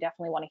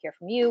definitely want to hear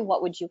from you.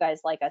 What would you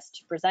guys like us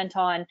to present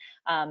on,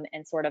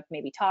 and sort of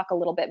maybe talk a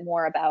little bit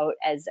more about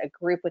as a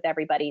group with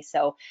everybody.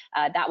 So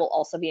that will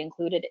also be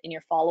included in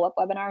your follow-up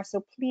webinar.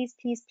 So please,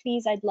 please,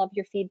 please, I'd love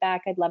your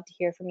feedback. I'd love to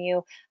hear from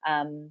you.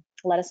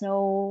 Let us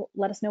know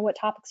what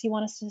topics you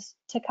want us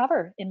to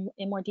cover in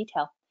more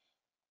detail.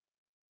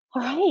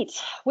 All right.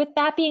 With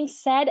that being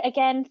said,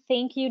 again,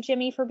 thank you,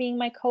 Jimmy, for being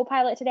my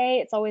co-pilot today.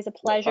 It's always a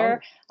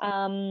pleasure.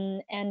 Yeah,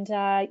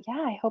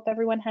 I hope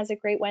everyone has a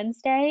great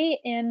Wednesday,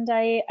 and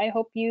I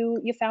hope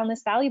you found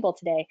this valuable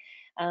today.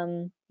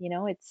 It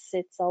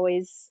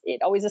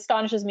always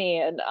astonishes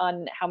me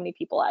on how many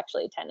people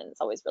actually attend, and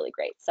it's always really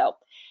great. So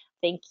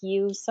thank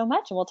you so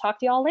much, and we'll talk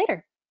to you all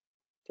later.